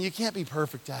 And you can't be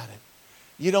perfect at it.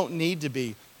 You don't need to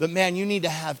be. But man, you need to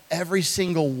have every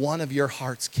single one of your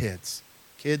heart's kids.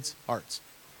 Kids' hearts.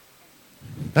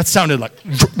 That sounded like,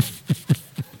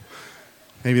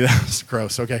 maybe that was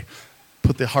gross, okay?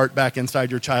 Put the heart back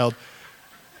inside your child.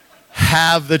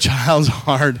 Have the child's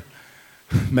heart,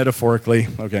 metaphorically,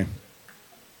 okay.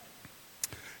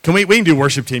 We can do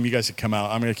worship team. You guys can come out.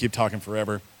 I'm going to keep talking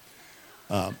forever.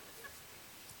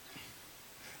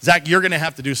 Zach, you're going to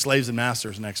have to do slaves and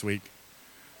masters next week.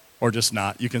 Or just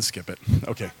not. You can skip it.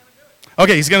 Okay.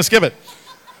 Okay, he's going to skip it.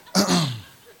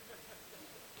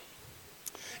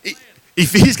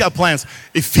 He's got plans.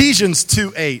 Ephesians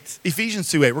 2:8.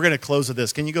 Ephesians 2:8. We're going to close with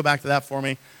this. Can you go back to that for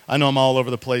me? I know I'm all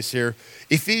over the place here.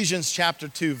 Ephesians chapter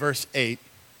 2, verse 8.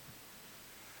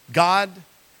 God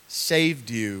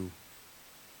saved you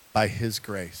by his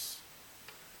grace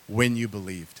when you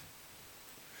believed.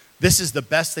 This is the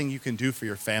best thing you can do for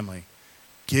your family.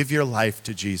 Give your life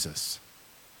to Jesus.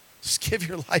 Just give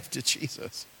your life to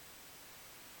Jesus.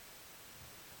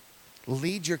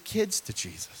 Lead your kids to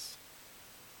Jesus.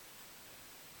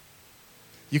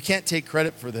 You can't take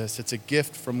credit for this. It's a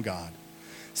gift from God.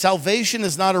 Salvation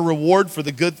is not a reward for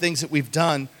the good things that we've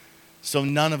done, so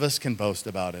none of us can boast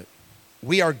about it.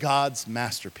 We are God's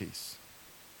masterpiece.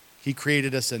 He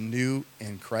created us anew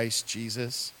in Christ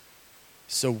Jesus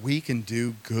so we can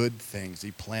do good things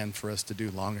he planned for us to do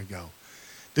long ago.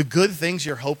 The good things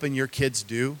you're hoping your kids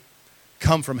do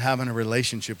come from having a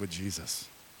relationship with Jesus.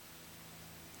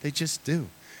 They just do.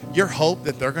 Your hope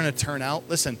that they're going to turn out,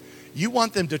 listen, you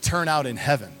want them to turn out in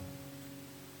heaven.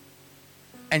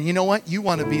 And you know what? You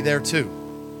want to be there too.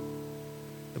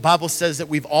 The Bible says that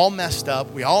we've all messed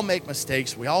up. We all make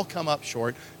mistakes. We all come up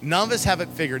short. None of us have it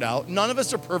figured out. None of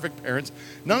us are perfect parents.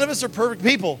 None of us are perfect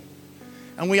people.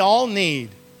 And we all need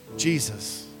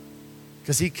Jesus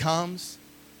because he comes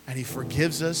and he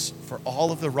forgives us for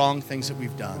all of the wrong things that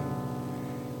we've done.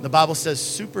 The Bible says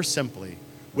super simply,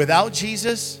 without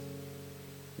Jesus,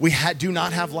 we do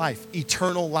not have life,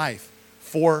 eternal life.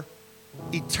 For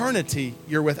eternity,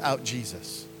 you're without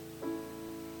Jesus.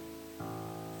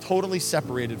 Totally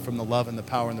separated from the love and the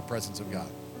power and the presence of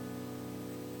God.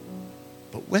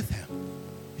 But with him,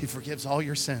 he forgives all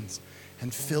your sins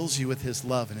and fills you with his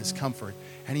love and his comfort.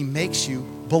 And he makes you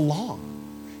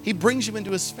belong. He brings you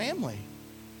into his family.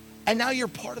 And now you're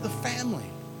part of the family.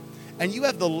 And you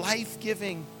have the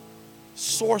life-giving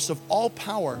source of all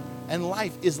power and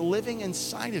life is living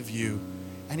inside of you.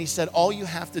 And he said, all you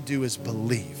have to do is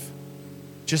believe.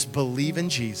 Just believe in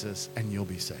Jesus and you'll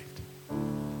be saved.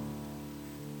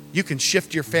 You can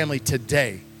shift your family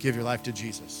today, give your life to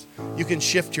Jesus. You can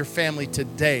shift your family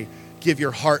today, give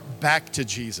your heart back to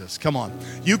Jesus. Come on.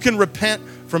 You can repent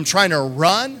from trying to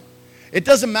run. It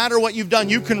doesn't matter what you've done.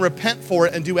 You can repent for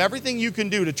it and do everything you can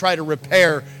do to try to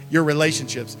repair your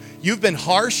relationships. You've been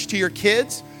harsh to your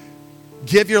kids.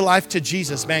 Give your life to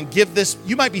Jesus, man. Give this,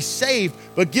 you might be saved,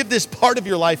 but give this part of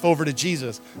your life over to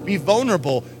Jesus. Be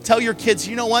vulnerable. Tell your kids,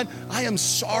 you know what? I am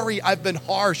sorry I've been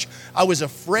harsh. I was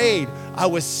afraid. I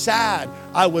was sad.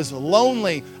 I was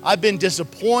lonely. I've been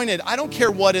disappointed. I don't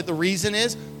care what the reason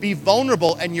is. Be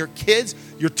vulnerable, and your kids,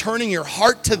 you're turning your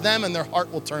heart to them, and their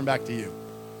heart will turn back to you.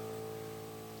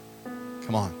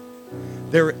 Come on.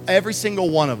 Every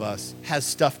single one of us has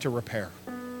stuff to repair.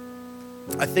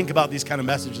 I think about these kind of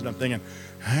messages and I'm thinking,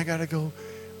 I got to go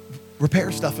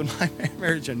repair stuff in my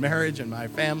marriage and my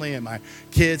family and my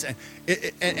kids. And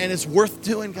it's worth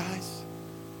doing, guys.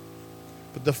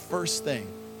 But the first thing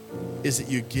is that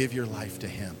you give your life to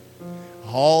him.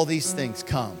 All these things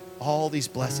come. All these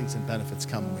blessings and benefits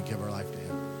come when we give our life to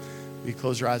him. Will you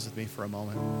close your eyes with me for a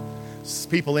moment? There's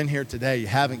people in here today, you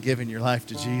haven't given your life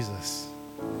to Jesus.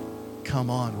 Come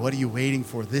on, what are you waiting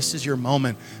for? This is your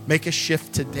moment. Make a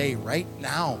shift today, right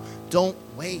now. Don't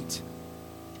wait.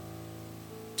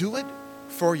 Do it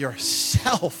for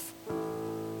yourself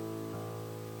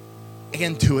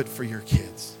and do it for your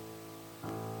kids.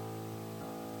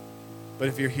 But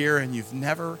if you're here and you've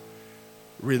never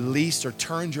released or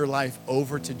turned your life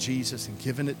over to Jesus and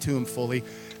given it to him fully,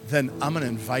 then I'm going to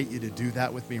invite you to do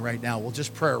that with me right now. We'll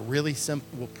just pray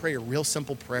we'll pray a real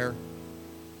simple prayer,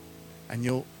 and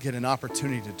you'll get an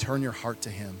opportunity to turn your heart to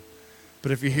him.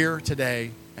 But if you're here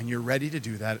today and you're ready to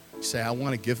do that, say, I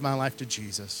want to give my life to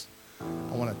Jesus.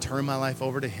 I want to turn my life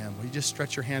over to him. Will you just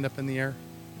stretch your hand up in the air?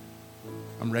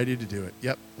 I'm ready to do it.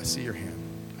 Yep, I see your hand.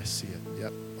 I see it.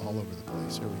 Yep, all over the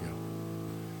place. Here we go.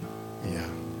 Yeah,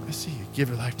 I see you. Give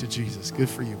your life to Jesus. Good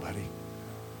for you, buddy.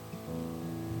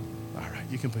 All right,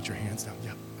 you can put your hands down.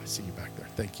 Yep, I see you back there.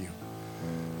 Thank you.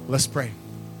 Let's pray.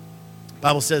 The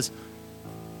Bible says,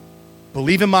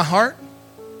 believe in my heart,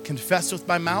 confess with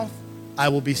my mouth, I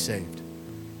will be saved.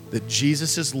 That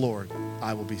Jesus is Lord,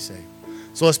 I will be saved.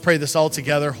 So let's pray this all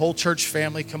together. Whole church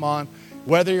family, come on.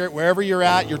 Wherever you're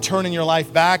at, you're turning your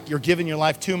life back. You're giving your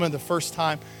life to him the first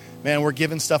time. Man, we're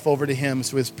giving stuff over to him.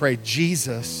 So let's pray.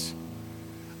 Jesus,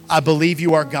 I believe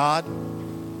you are God,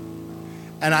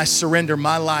 and I surrender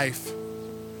my life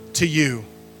to you.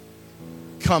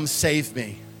 Come save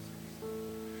me.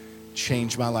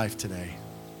 Change my life today.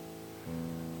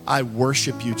 I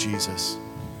worship you, Jesus.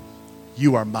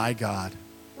 You are my God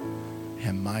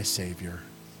and my Savior.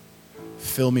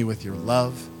 Fill me with your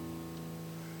love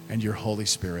and your Holy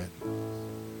Spirit.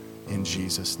 In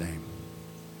Jesus' name,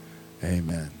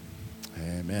 amen.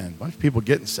 Amen. A bunch of people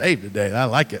getting saved today. I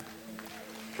like it.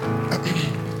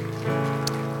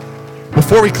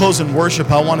 Before we close in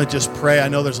worship, I want to just pray. I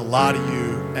know there's a lot of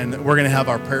you, and we're going to have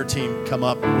our prayer team come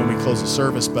up when we close the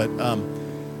service, but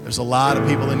there's a lot of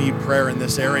people that need prayer in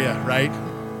this area, right?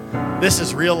 This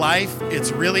is real life.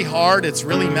 It's really hard. It's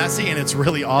really messy, and it's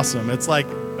really awesome. It's like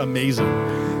amazing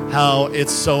how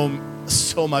it's so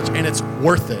much, and it's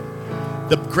worth it.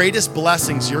 The greatest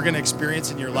blessings you're going to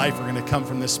experience in your life are going to come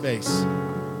from this space.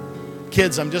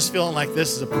 Kids, I'm just feeling like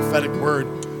this is a prophetic word.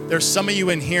 There's some of you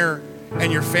in here,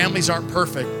 and your families aren't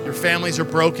perfect. Your families are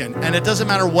broken. And it doesn't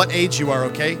matter what age you are,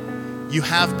 okay? You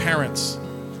have parents,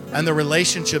 and the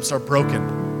relationships are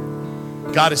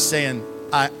broken. God is saying,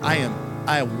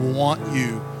 I want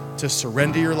you to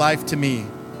surrender your life to me.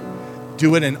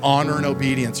 Do it in honor and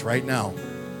obedience right now.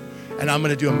 And I'm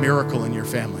going to do a miracle in your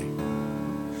family.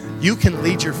 You can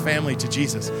lead your family to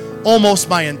Jesus. Almost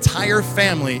my entire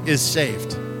family is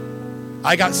saved.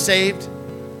 I got saved,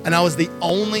 and I was the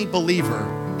only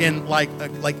believer in like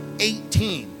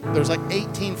 18. There's like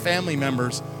 18 family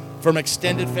members, from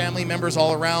extended family members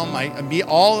all around.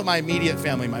 All of my immediate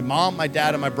family, my mom, my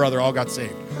dad, and my brother all got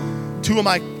saved.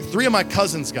 3 of my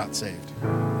cousins got saved.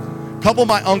 A couple of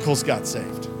my uncles got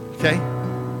saved. Okay?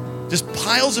 Just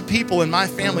piles of people in my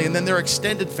family, and then their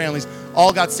extended families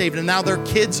all got saved, and now their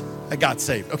kids got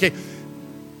saved. Okay?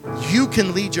 You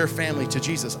can lead your family to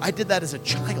Jesus. I did that as a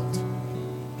child.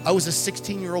 I was a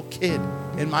 16-year-old kid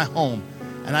in my home,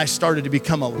 and I started to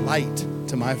become a light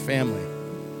to my family.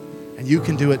 And you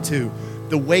can do it too.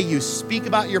 The way you speak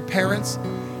about your parents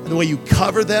and the way you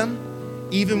cover them,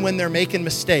 even when they're making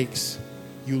mistakes,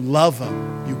 you love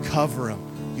them, you cover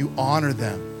them, you honor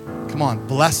them. Come on,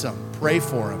 bless them, pray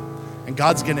for them. And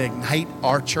God's going to ignite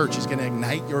our church. He's going to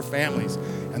ignite your families,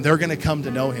 and they're going to come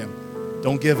to know him.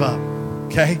 Don't give up,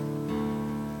 okay?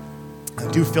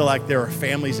 I do feel like there are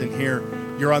families in here,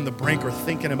 you're on the brink or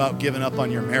thinking about giving up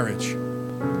on your marriage.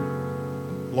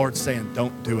 Lord's saying,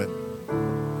 don't do it.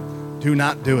 Do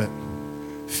not do it.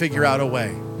 Figure out a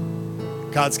way.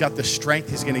 God's got the strength.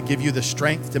 He's going to give you the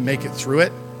strength to make it through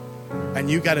it.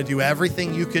 And you got to do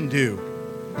everything you can do.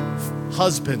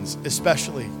 Husbands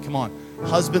especially, come on.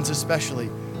 Husbands especially,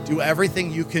 do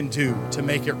everything you can do to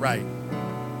make it right.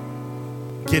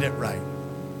 Get it right.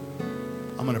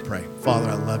 I'm going to pray. Father,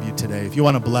 I love you today. If you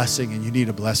want a blessing and you need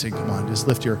a blessing, come on, just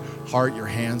lift your heart, your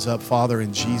hands up. Father,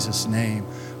 in Jesus' name,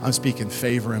 I'm speaking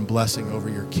favor and blessing over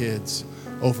your kids,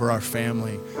 over our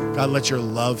family. God, let your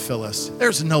love fill us.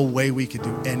 There's no way we could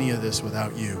do any of this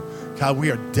without you. God,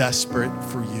 we are desperate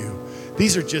for you.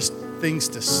 These are just things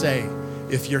to say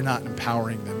if you're not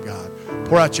empowering them, God.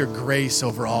 Pour out your grace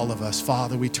over all of us.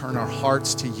 Father, we turn our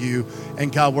hearts to you.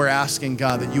 And God, we're asking,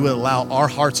 God, that you would allow our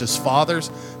hearts as fathers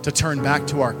to turn back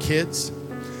to our kids.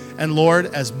 And Lord,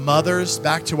 as mothers,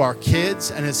 back to our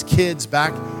kids, and as kids,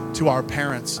 back to our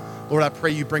parents. Lord, I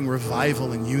pray you bring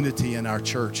revival and unity in our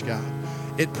church, God.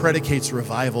 It predicates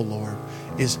revival, Lord,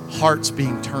 is hearts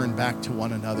being turned back to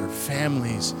one another,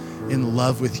 families in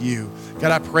love with you.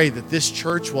 God, I pray that this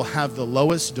church will have the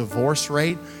lowest divorce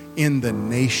rate in the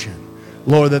nation.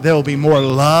 Lord, that there will be more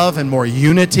love and more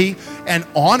unity and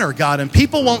honor, God. And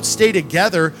people won't stay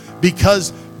together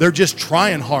because they're just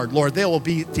trying hard. Lord, they will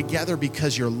be together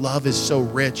because your love is so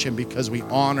rich and because we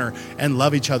honor and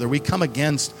love each other. We come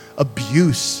against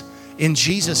abuse. In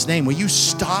Jesus' name, will you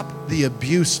stop the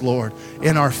abuse, Lord,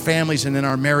 in our families and in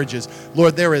our marriages?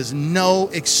 Lord, there is no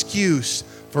excuse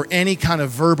for any kind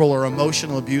of verbal or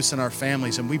emotional abuse in our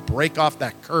families, and we break off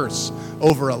that curse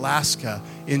over Alaska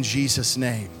in Jesus'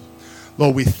 name.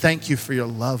 Lord, we thank you for your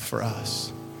love for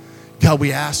us. God,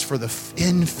 we ask for the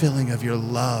infilling of your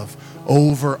love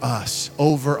over us,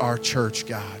 over our church,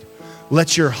 God.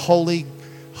 Let your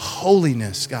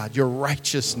holiness, God, your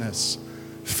righteousness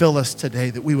fill us today,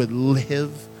 that we would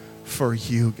live for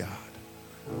you, God.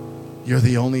 You're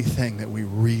the only thing that we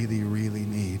really, really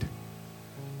need.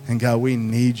 And God, we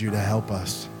need you to help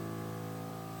us.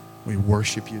 We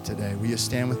worship you today. Will you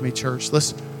stand with me, church?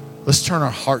 Let's turn our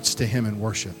hearts to him in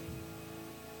worship.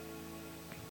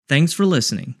 Thanks for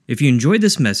listening. If you enjoyed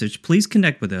this message, please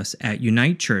connect with us at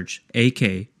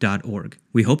unitechurchak.org.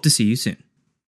 We hope to see you soon.